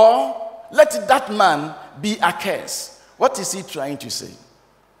or let that man be accursed. What is he trying to say?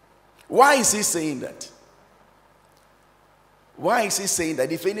 Why is he saying that? Why is he saying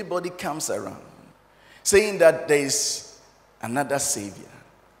that if anybody comes around saying that there is another Savior,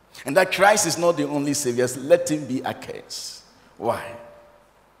 and that Christ is not the only Savior, let him be accursed? Why?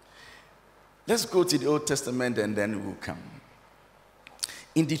 Let's go to the Old Testament and then we'll come.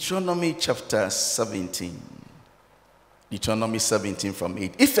 In Deuteronomy chapter 17, Deuteronomy 17 from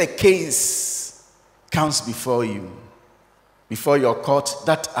 8, if a case comes before you, before your court,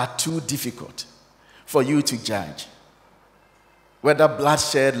 that are too difficult for you to judge, whether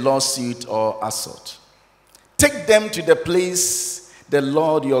bloodshed, lawsuit, or assault. Take them to the place the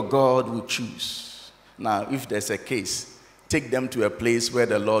Lord your God will choose. Now, if there's a case, take them to a place where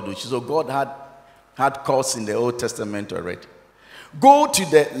the Lord will choose. So God had courts in the Old Testament already. Go to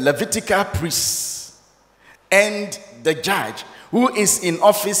the Levitical priest and the judge who is in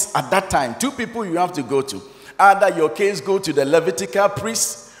office at that time. Two people you have to go to. Either your case go to the Levitical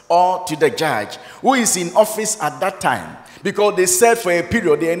priest or to the judge who is in office at that time. Because they serve for a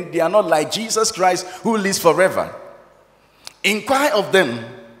period. They are not like Jesus Christ who lives forever. Inquire of them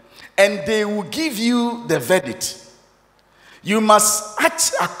and they will give you the verdict. You must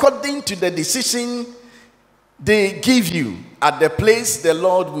act according to the decision they give you at the place the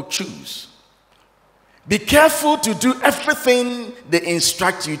Lord will choose. Be careful to do everything they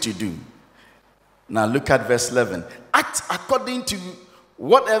instruct you to do. Now look at verse 11. Act according to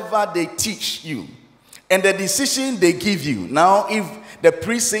whatever they teach you and the decision they give you. Now if the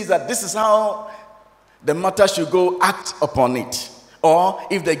priest says that this is how the matter should go, act upon it. Or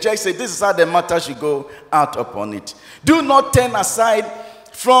if the judge says this is how the matter should go, act upon it. Do not turn aside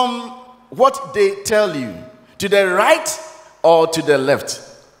from what they tell you, to the right or to the left.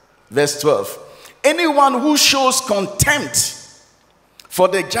 Verse 12. Anyone who shows contempt for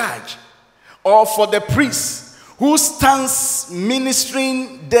the judge or for the priest who stands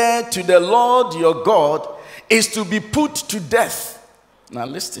ministering there to the Lord your God is to be put to death. Now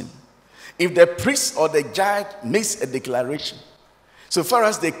listen. If the priest or the judge makes a declaration, so far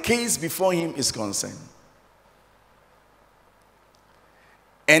as the case before him is concerned,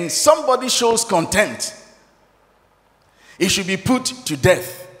 and somebody shows contempt, he should be put to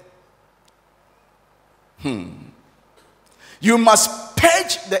death. You must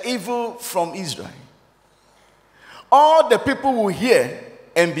purge the evil from Israel. All the people will hear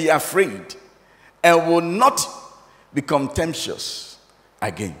and be afraid and will not be contemptuous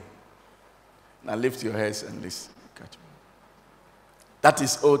again. Now lift your heads and listen. That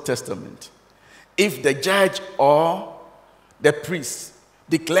is Old Testament. If the judge or the priest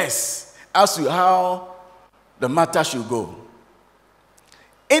declares as to how the matter should go,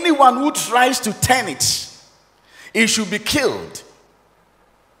 anyone who tries to turn it, he should be killed.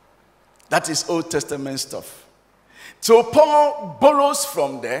 That is Old Testament stuff. So Paul borrows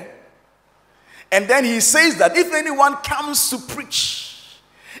from there, and then he says that if anyone comes to preach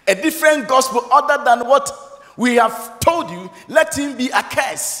a different gospel other than what we have told you, let him be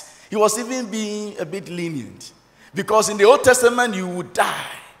accursed. He was even being a bit lenient, because in the Old Testament you would die.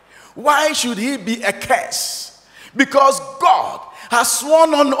 Why should he be accursed? Because God has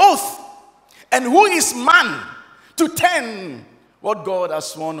sworn on oath, and who is man to turn what God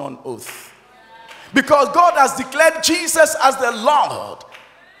has sworn on oath? Because God has declared Jesus as the Lord,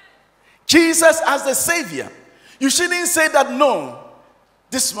 Jesus as the Savior. You shouldn't say that, no,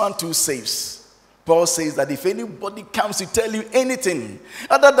 this one too saves. Paul says that if anybody comes to tell you anything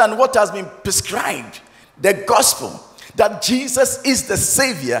other than what has been prescribed, the gospel, that Jesus is the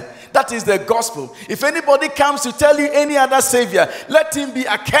Savior, that is the gospel. If anybody comes to tell you any other Savior, let him be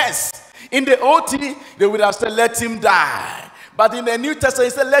accursed. In the OT, they would have said, let him die. But in the New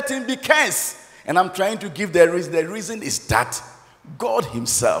Testament, he said, let him be cursed. And I'm trying to give the reason. The reason is that God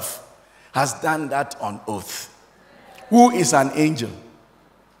himself has done that on oath. Who is an angel?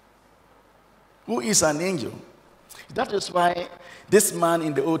 Who is an angel? That is why this man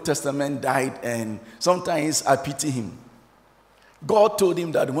in the Old Testament died, and sometimes I pity him. God told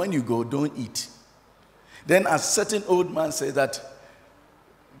him that when you go, don't eat. Then a certain old man said that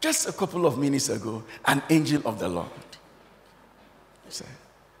just a couple of minutes ago, an angel of the Lord. He said,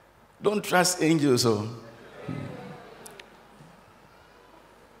 don't trust angels.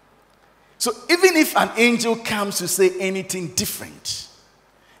 So even if an angel comes to say anything different,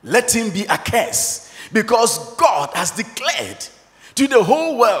 let him be accursed, because God has declared to the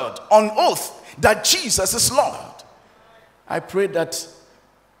whole world on oath that Jesus is Lord. I pray that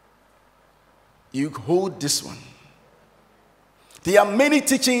you hold this one. There are many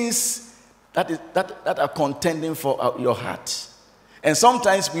teachings that are contending for your heart. And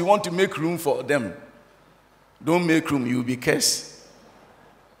sometimes we want to make room for them. Don't make room, you'll be cursed.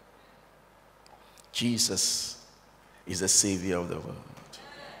 Jesus is the Savior of the world.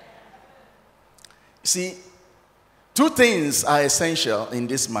 See, two things are essential in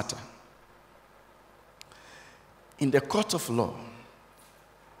this matter. In the court of law,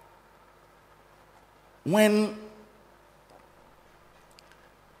 when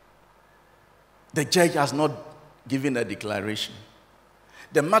the judge has not given a declaration,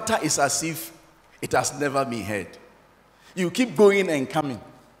 the matter is as if it has never been heard. You keep going and coming.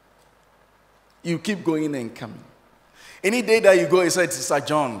 You keep going and coming. Any day that you go, he said, Sister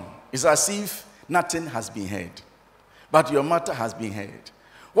John, it's as if nothing has been heard. But your matter has been heard.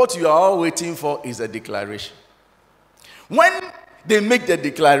 What you are all waiting for is a declaration. When they make the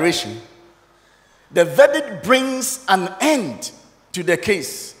declaration, the verdict brings an end to the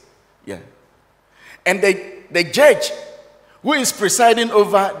case. Yeah. And the judge who is presiding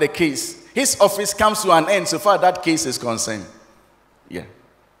over the case, his office comes to an end so far that case is concerned. Yeah.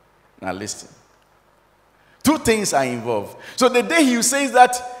 Now listen. Two things are involved. So the day he says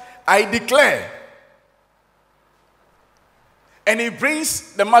that, I declare, and he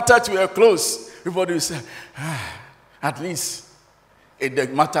brings the matter to a close, everybody will say, at least the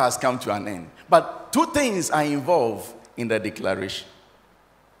matter has come to an end. But two things are involved in the declaration.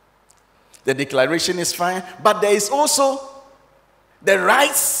 The declaration is fine, but there is also the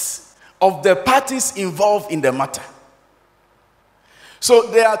rights of the parties involved in the matter. So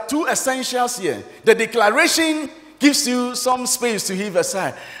there are two essentials here. The declaration gives you some space to heave a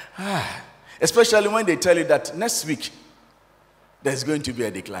sigh. Especially when they tell you that next week there's going to be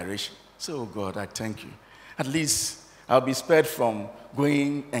a declaration. So, God, I thank you. At least I'll be spared from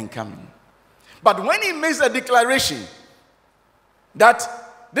going and coming. But when he makes a declaration that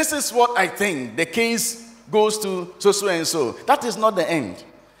this is what I think, the case goes to so and so, that is not the end.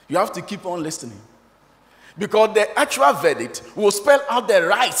 You have to keep on listening. Because the actual verdict will spell out the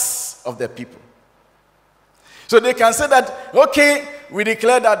rights of the people. So they can say that, okay, we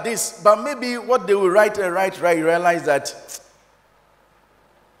declare that this, but maybe what they will write, you realize that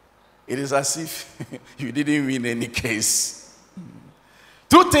it is as if you didn't win any case.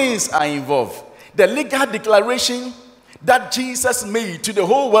 Two things are involved. The legal declaration that Jesus made to the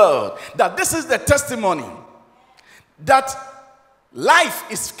whole world, that this is the testimony, that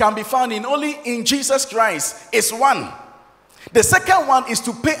life can be found only in Jesus Christ, is one. The second one is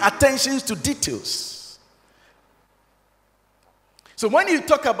to pay attention to details. So when you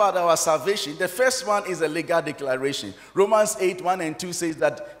talk about our salvation, the first one is a legal declaration. Romans 8:1-2 says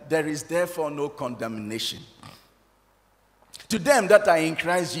that there is therefore no condemnation. To them that are in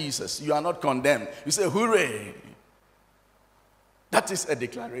Christ Jesus, you are not condemned. You say, hooray. That is a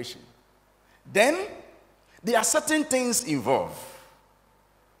declaration. Then, there are certain things involved.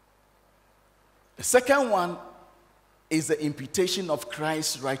 The second one is the imputation of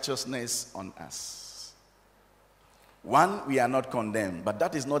Christ's righteousness on us. One, we are not condemned, but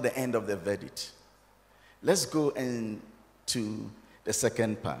that is not the end of the verdict. Let's go into the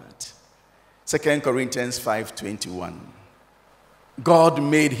second part. 2 Corinthians 5:21. God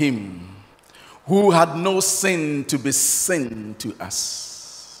made him who had no sin to be sin to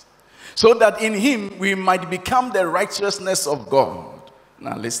us, so that in him we might become the righteousness of God.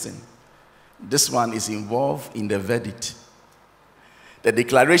 Now listen, this one is involved in the verdict. The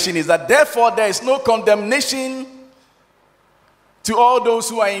declaration is that therefore there is no condemnation to all those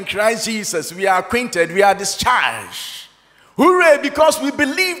who are in Christ Jesus. We are acquainted, we are discharged. Hooray, because we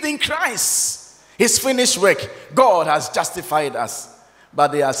believed in Christ, his finished work. God has justified us.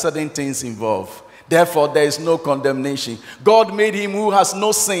 But there are certain things involved. Therefore, there is no condemnation. God made him who has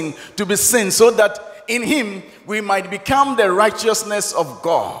no sin to be sin, so that in him we might become the righteousness of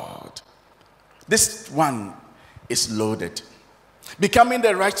God. This one is loaded. Becoming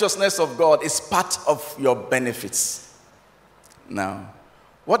the righteousness of God is part of your benefits. Now,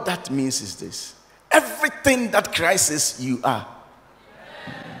 what that means is this. Everything that Christ is, you are.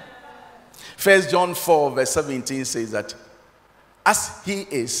 1 John 4:17 says that as he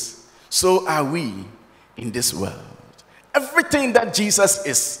is, so are we in this world. Everything that Jesus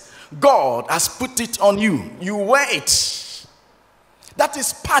is, God has put it on you. You wear it. That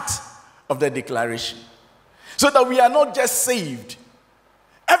is part of the declaration. So that we are not just saved.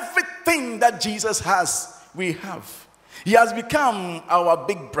 Everything that Jesus has, we have. He has become our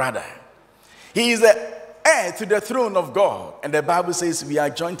big brother. He is the heir to the throne of God. And the Bible says we are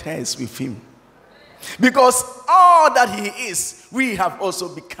joint heirs with him. Because all that he is, we have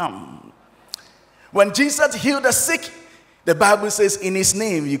also become. When Jesus healed the sick, the Bible says in his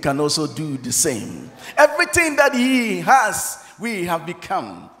name you can also do the same. Everything that he has, we have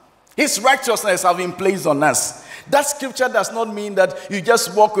become. His righteousness has been placed on us. That scripture does not mean that you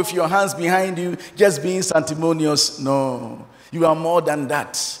just walk with your hands behind you, just being sanctimonious. No, you are more than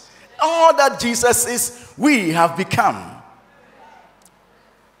that. All that Jesus is, we have become.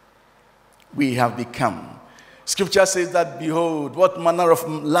 We have become. Scripture says that, behold, what manner of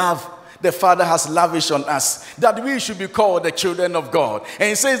love the Father has lavished on us, that we should be called the children of God.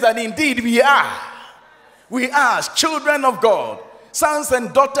 And it says that indeed we are. We are children of God, sons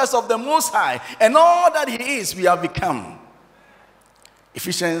and daughters of the Most High, and all that he is, we have become.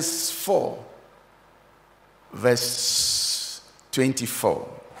 Ephesians 4, verse 24.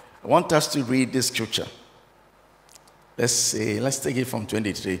 I want us to read this scripture. Let's take it from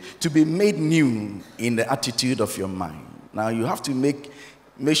 23. To be made new in the attitude of your mind. Now you have to make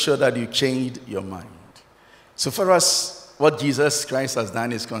sure that you change your mind. So far as what Jesus Christ has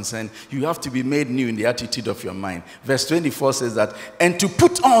done is concerned, you have to be made new in the attitude of your mind. Verse 24 says that, and to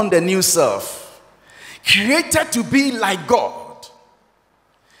put on the new self, created to be like God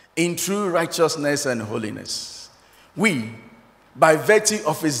in true righteousness and holiness. We, by virtue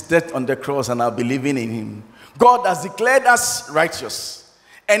of his death on the cross and our believing in him, God has declared us righteous.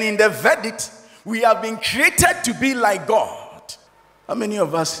 And in the verdict, we have been created to be like God. How many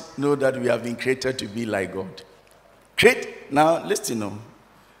of us know that we have been created to be like God? Now, listen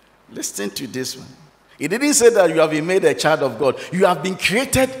to this one. It didn't say that you have been made a child of God. You have been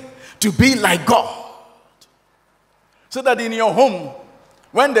created to be like God. So that in your home,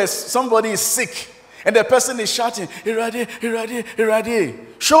 when there's somebody is sick and the person is shouting, Irade, Irade, Irade,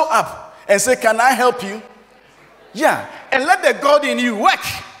 show up and say, can I help you? Yeah, and let the God in you work.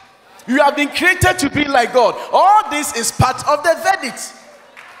 You have been created to be like God. All this is part of the verdict.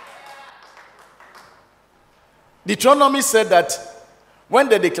 Deuteronomy said that when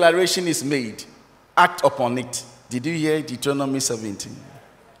the declaration is made, act upon it. Did you hear Deuteronomy 17?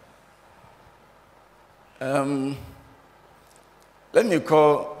 Let me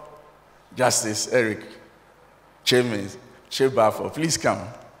call Justice Eric Nyamekye. Please come.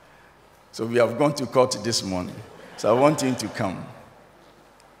 So we have gone to court this morning. So I want him to come.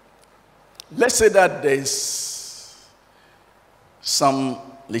 Let's say that there's some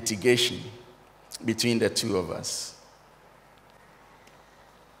litigation between the two of us.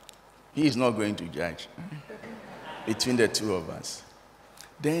 He is not going to judge between the two of us.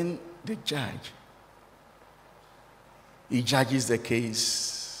 Then the judge, he judges the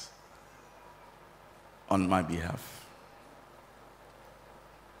case on my behalf.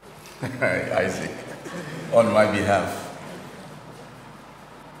 Isaac, on my behalf.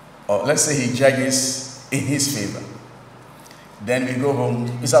 Or let's say he judges in his favor. Then we go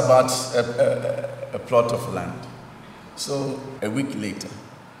home. It's about a plot of land. So a week later,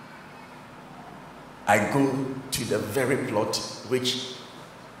 I go to the very plot which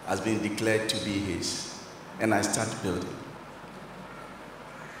has been declared to be his, and I start building.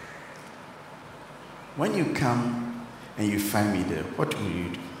 When you come and you find me there, what will you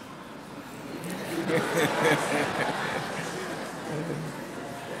do?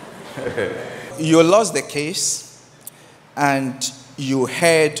 You lost the case and you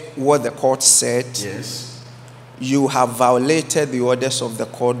heard what the court said. Yes. You have violated the orders of the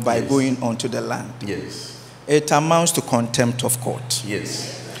court by Yes. going onto the land. Yes. It amounts to contempt of court.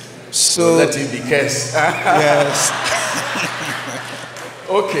 Yes. So let him be cursed. Yes.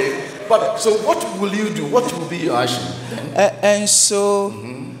 Okay. But so what will you do? What will be your action? And so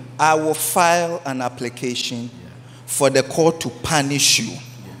I will file an application for the court to punish you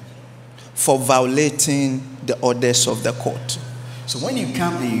for violating the orders of the court. So when you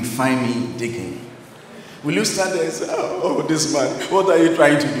come and you find me digging, will you stand there and say, oh, this man, what are you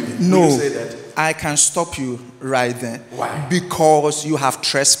trying to do? No, will you say that? I can stop you right there. Why? Because you have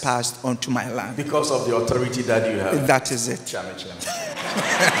trespassed onto my land. Because of the authority that you have. That is it.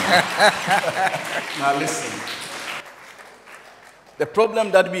 Now listen. The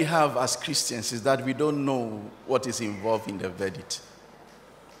problem that we have as Christians is that we don't know what is involved in the verdict.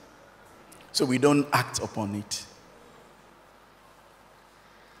 So we don't act upon it.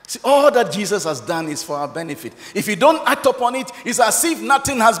 See, all that Jesus has done is for our benefit. If you don't act upon it, it's as if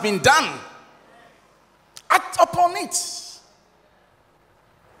nothing has been done. Act upon it.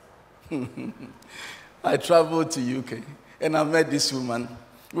 I traveled to UK and I met this woman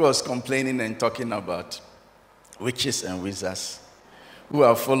who was complaining and talking about witches and wizards who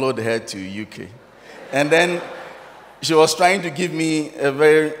have followed her to UK. And then she was trying to give me a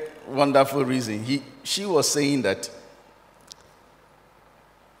very wonderful reason. She was saying that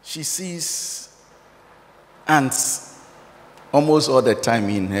she sees ants almost all the time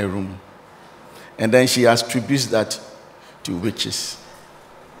in her room. And then she attributes that to witches.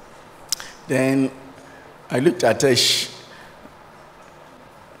 Then I looked at her. She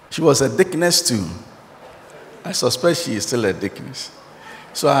was a deaconess too. I suspect she is still a deaconess.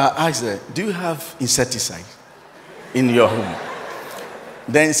 So I asked her, do you have insecticide in your home?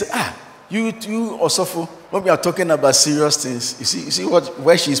 Then he said, you Osofo, when we are talking about serious things, you see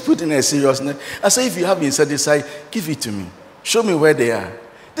where she's putting her seriousness. I say, if you have insecticide, give it to me. Show me where they are.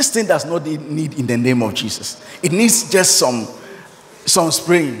 This thing does not need in the name of Jesus. It needs just some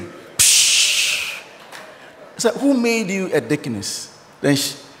spraying. Psh. I said, who made you a deaconess? Then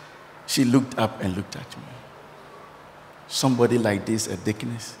she looked up and looked at me. somebody like this a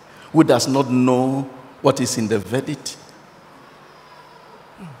deaconess who does not know what is in the verdict?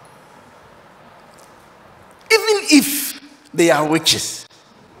 Even if they are witches,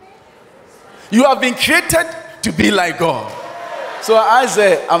 you have been created to be like God. So I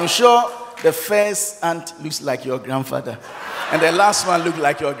say, I'm sure the first aunt looks like your grandfather, and the last one looks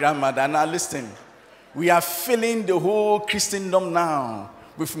like your grandmother. Now listen, we are filling the whole Christendom now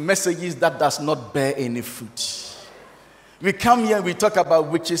with messages that does not bear any fruit. We come here, we talk about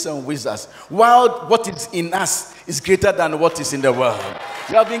witches and wizards, while what is in us is greater than what is in the world.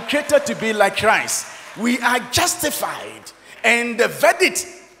 We have been created to be like Christ. We are justified, and the verdict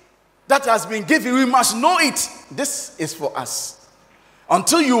that has been given, we must know it. This is for us.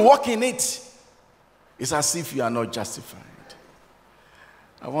 Until you walk in it, it's as if you are not justified.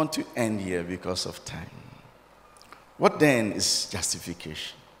 I want to end here because of time. What then is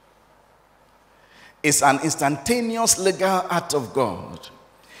justification? It's an instantaneous legal act of God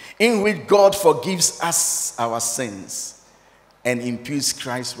in which God forgives us our sins and imputes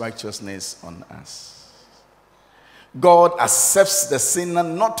Christ's righteousness on us. God accepts the sinner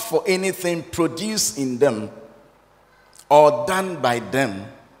not for anything produced in them or done by them,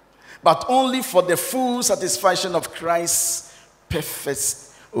 but only for the full satisfaction of Christ's perfect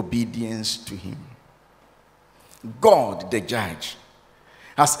obedience to him. God, the judge,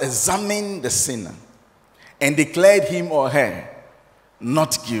 has examined the sinner and declared him or her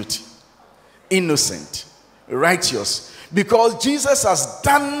not guilty, innocent, righteous, because Jesus has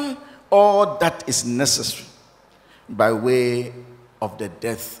done all that is necessary by way of the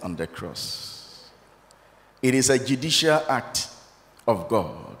death on the cross. It is a judicial act of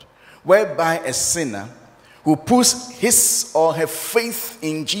God whereby a sinner who puts his or her faith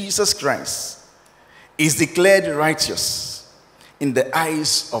in Jesus Christ is declared righteous in the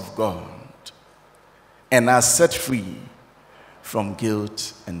eyes of God and are set free from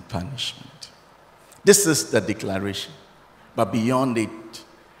guilt and punishment. This is the declaration. But beyond it,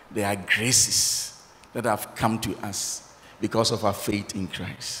 there are graces that have come to us because of our faith in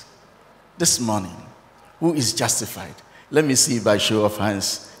Christ. This morning, who is justified? Let me see by show of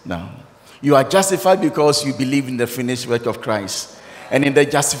hands now. You are justified because you believe in the finished work of Christ. And in the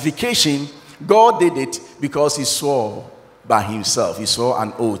justification, God did it because he swore by himself. He swore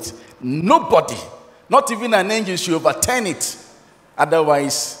an oath. Nobody, not even an angel, should overturn it.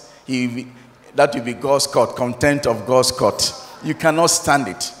 Otherwise, that will be God's court, contempt of God's court. You cannot stand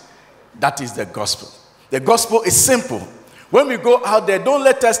it. That is the gospel. The gospel is simple. When we go out there, don't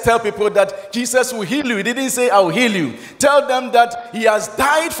let us tell people that Jesus will heal you. He didn't say, I will heal you. Tell them that he has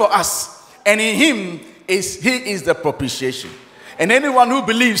died for us, and in him he is the propitiation. And anyone who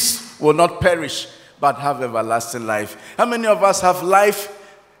believes will not perish, but have everlasting life. How many of us have life,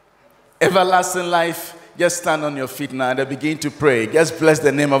 everlasting life? Just stand on your feet now and begin to pray. Just bless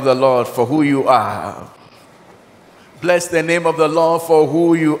the name of the Lord for who you are. Bless the name of the Lord for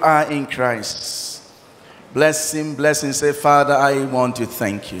who you are in Christ. Bless him, say, Father, I want to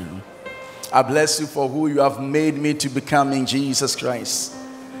thank you. I bless you for who you have made me to become in Jesus Christ.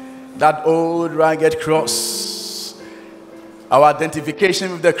 That old rugged cross, our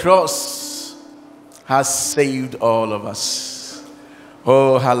identification with the cross, has saved all of us.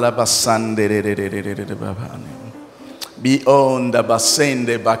 Oh, halabasande beyond the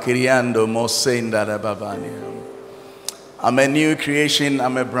basende bakiriando mosenda da babani. I'm a new creation,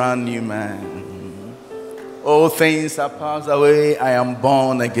 I'm a brand new man. All things are passed away, I am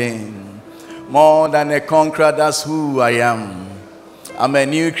born again. More than a conqueror, that's who I am. I'm a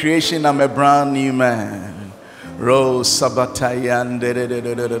new creation, I'm a brand new man. Rose Sabatayan de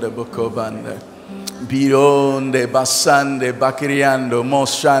Bokobanda. Beyond the Basande, Bakiriando,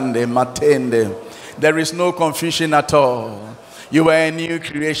 Moshande, Matende. There is no confusion at all. You are a new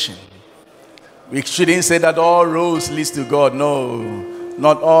creation. We shouldn't say that all roads lead to God. No,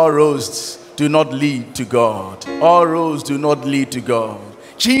 not all roads do not lead to God. All roads do not lead to God.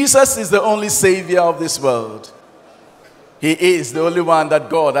 Jesus is the only Savior of this world. He is the only one that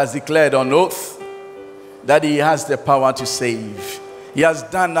God has declared on oath that he has the power to save. He has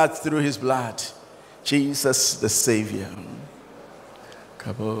done that through his blood. Jesus the Savior.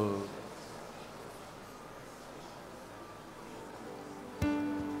 Kabo.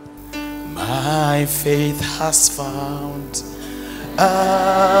 My faith has found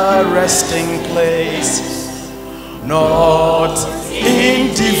a resting place, not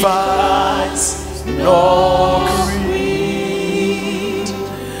in device nor creed.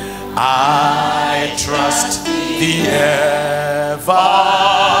 I trust the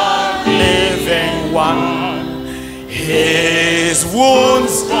ever-living one. His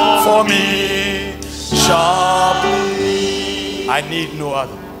wounds for me sharply I need no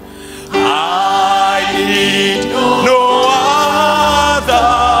other. I need no other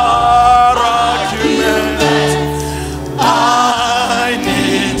argument. I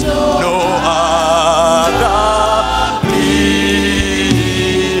need no other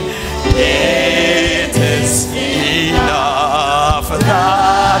plea. It is enough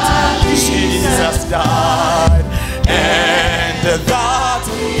that Jesus died, and that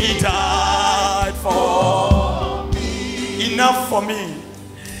he died for me. Enough for me.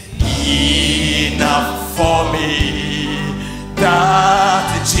 Enough for me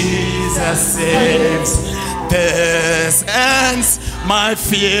that Jesus saves. This ends my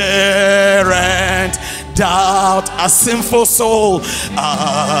fear and doubt. A sinful soul,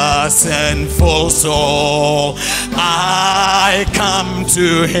 a sinful soul. I come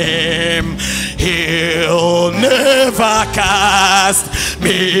to him, he'll never cast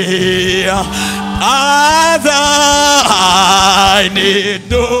me other. I need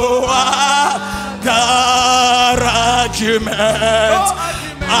no other argument.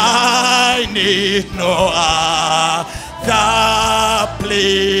 I need no other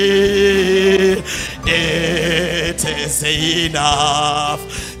plea. It is enough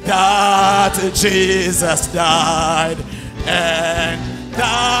that Jesus died, and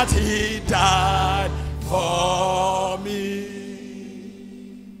that he died for me.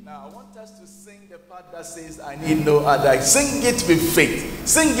 Now I want us to sing the part that says, I need no other. Sing it with faith.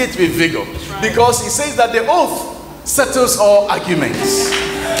 Sing it with vigor. Because he says that the oath settles all arguments.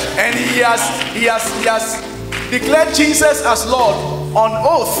 And he has declared Jesus as Lord on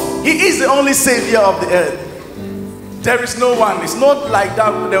oath. He is the only Savior of the earth. There is no one. It's not like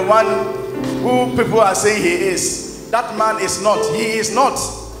that, the one who people are saying he is. That man is not. He is not.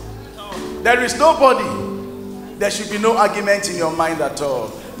 There is nobody. There should be no argument in your mind at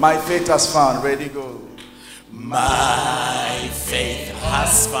all. My faith has found. Ready, go. My faith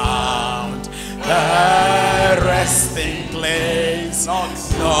has found a resting place,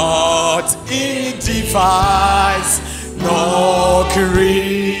 not in device, nor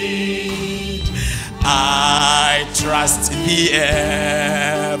creed. I trust the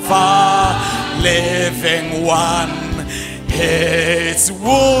ever-living one. His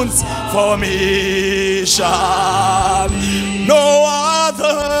wounds for me shall no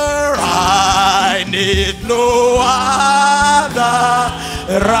other. I need no other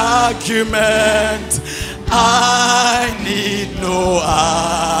argument. I need no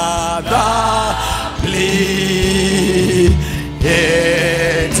other plea.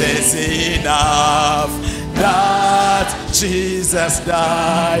 It is enough that Jesus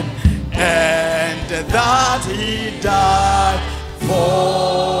died, and that he died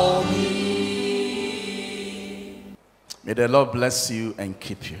for me. May the Lord bless you and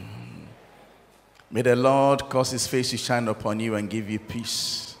keep you. May the Lord cause his face to shine upon you and give you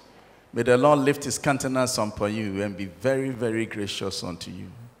peace. May the Lord lift his countenance upon you and be very, very gracious unto you.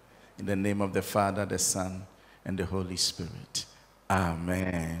 In the name of the Father, the Son, and the Holy Spirit.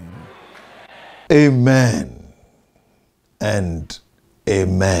 Amen. Amen. And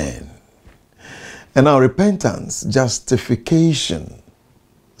amen. And now repentance, justification,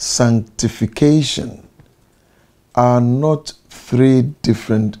 sanctification are not three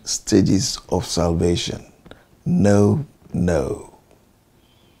different stages of salvation. No, no.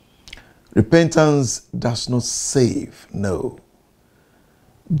 Repentance does not save, no.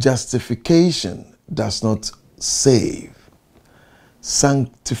 Justification does not save.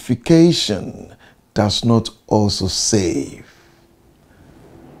 Sanctification does not also save.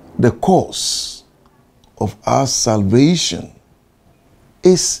 The cause of our salvation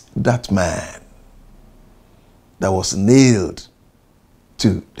is that man that was nailed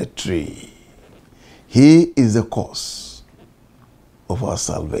to the tree. He is the cause of our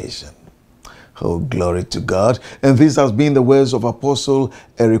salvation. Oh, glory to God. And this has been the words of Apostle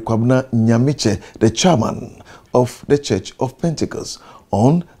Eric Nyamekye, the chairman of the Church of Pentecost,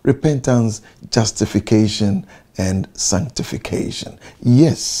 on repentance, justification, and sanctification.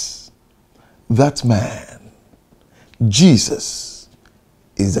 Yes, that man, Jesus,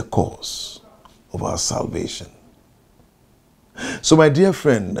 is the cause of our salvation. So, my dear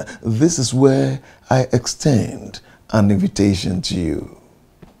friend, this is where I extend an invitation to you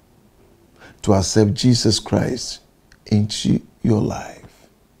to accept Jesus Christ into your life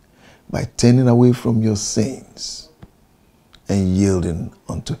by turning away from your sins and yielding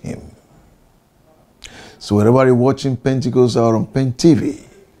unto him. So wherever you're watching Pentecost or on Pen TV,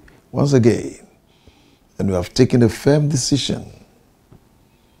 once again, and you have taken a firm decision,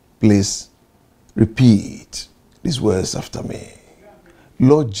 please repeat these words after me.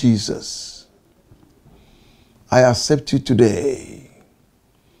 Lord Jesus, I accept you today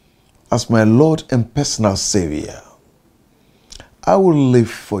as my Lord and personal Savior. I will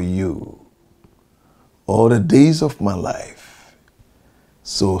live for you all the days of my life.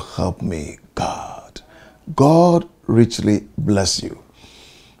 So help me, God. God richly bless you.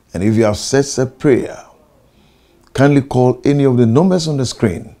 And if you have said a prayer, kindly call any of the numbers on the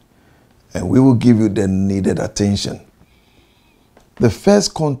screen and we will give you the needed attention. The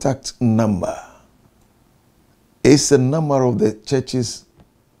first contact number is the number of the church's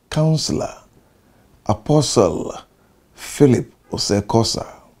counselor, Apostle Philip Osekosa.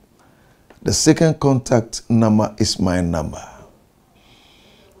 The second contact number is my number.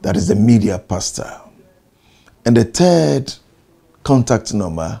 That is the media pastor. And the third contact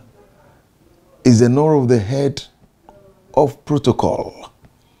number is the number of the head of protocol,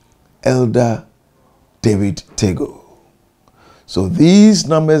 Elder David Tego. So these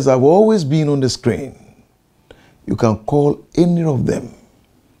numbers have always been on the screen. You can call any of them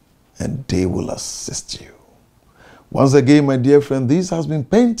and they will assist you. Once again, my dear friend, this has been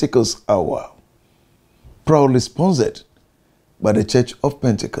Pentecost Hour, proudly sponsored by the Church of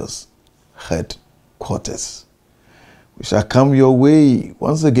Pentecost headquarters. We shall come your way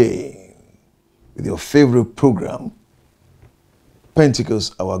once again with your favorite program,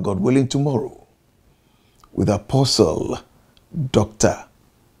 Pentecost Hour, God willing, tomorrow, with Apostle Dr.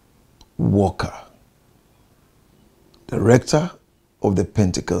 Walker, the rector of the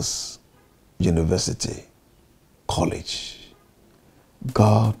Pentecost University College.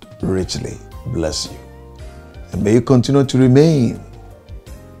 God richly bless you. And may you continue to remain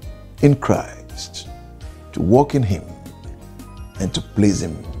in Christ, to walk in Him, and to please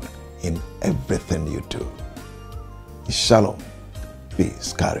Him in everything you do. Shalom,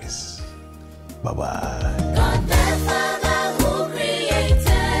 peace, charis. Bye-bye. God the Father who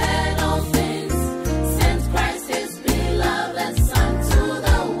created all things sent Christ His beloved Son to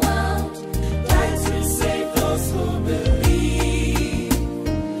the world, died to save those who believe.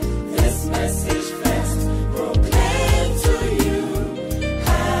 This message first proclaimed to you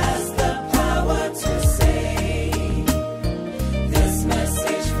has the power to save. This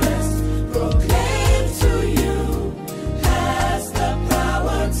message first proclaimed to you has the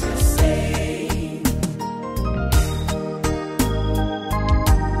power to save.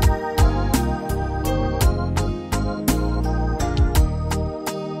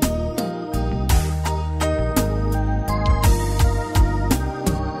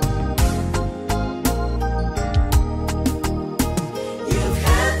 You've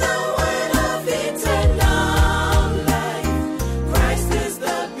heard the word of eternal life. Christ is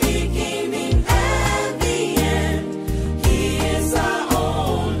the beginning and the end. He is our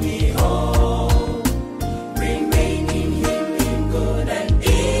only hope. Remain in Him in good and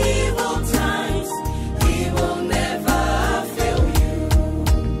evil times. He will never fail you.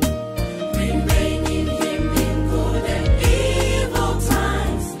 Remain in Him in good and evil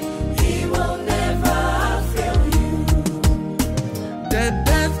times. He will never fail you. The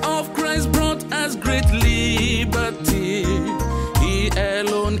death of Christ brought us great liberty. He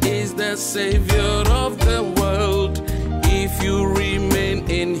alone is the Savior of the world. If you remain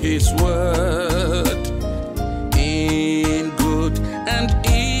in His word, in good and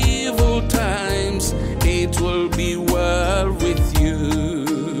evil times, it will be well with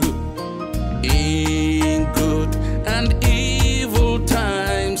you. In good and evil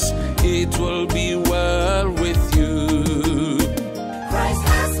times, it will be well with you. Christ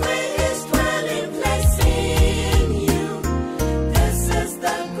has made His dwelling place in you. This is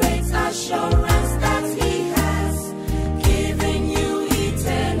the great assurance that He has given you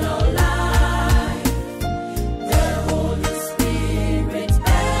eternal life.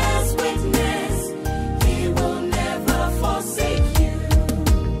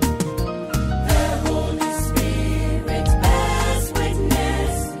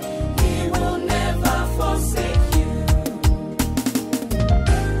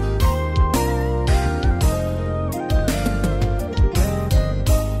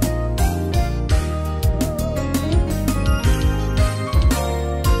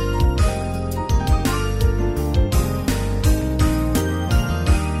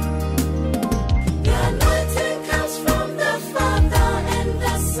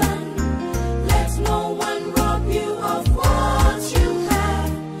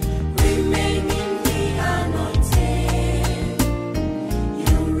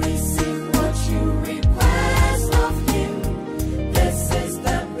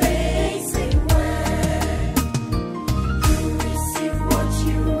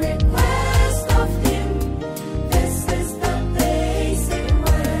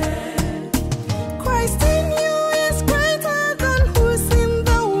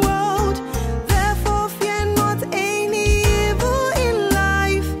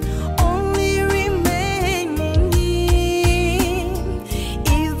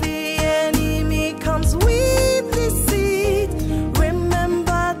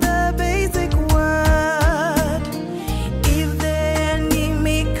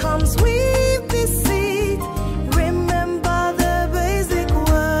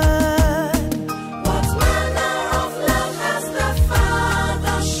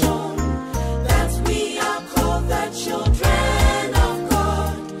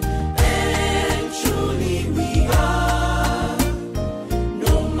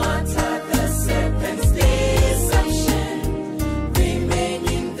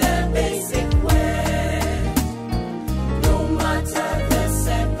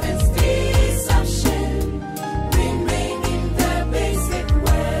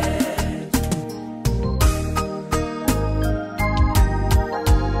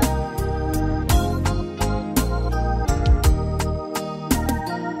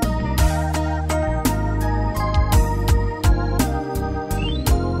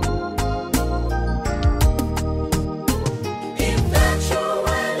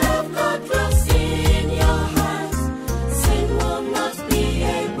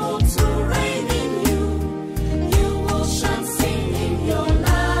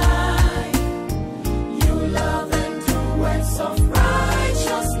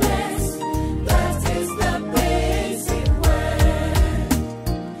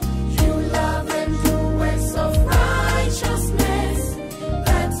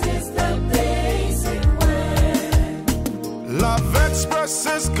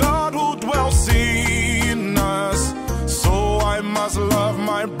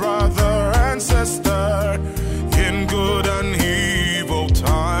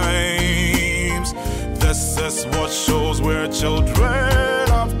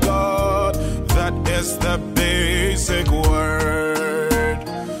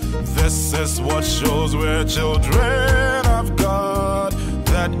 is what shows we're children of God.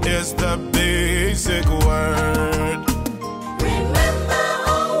 That is the basic word.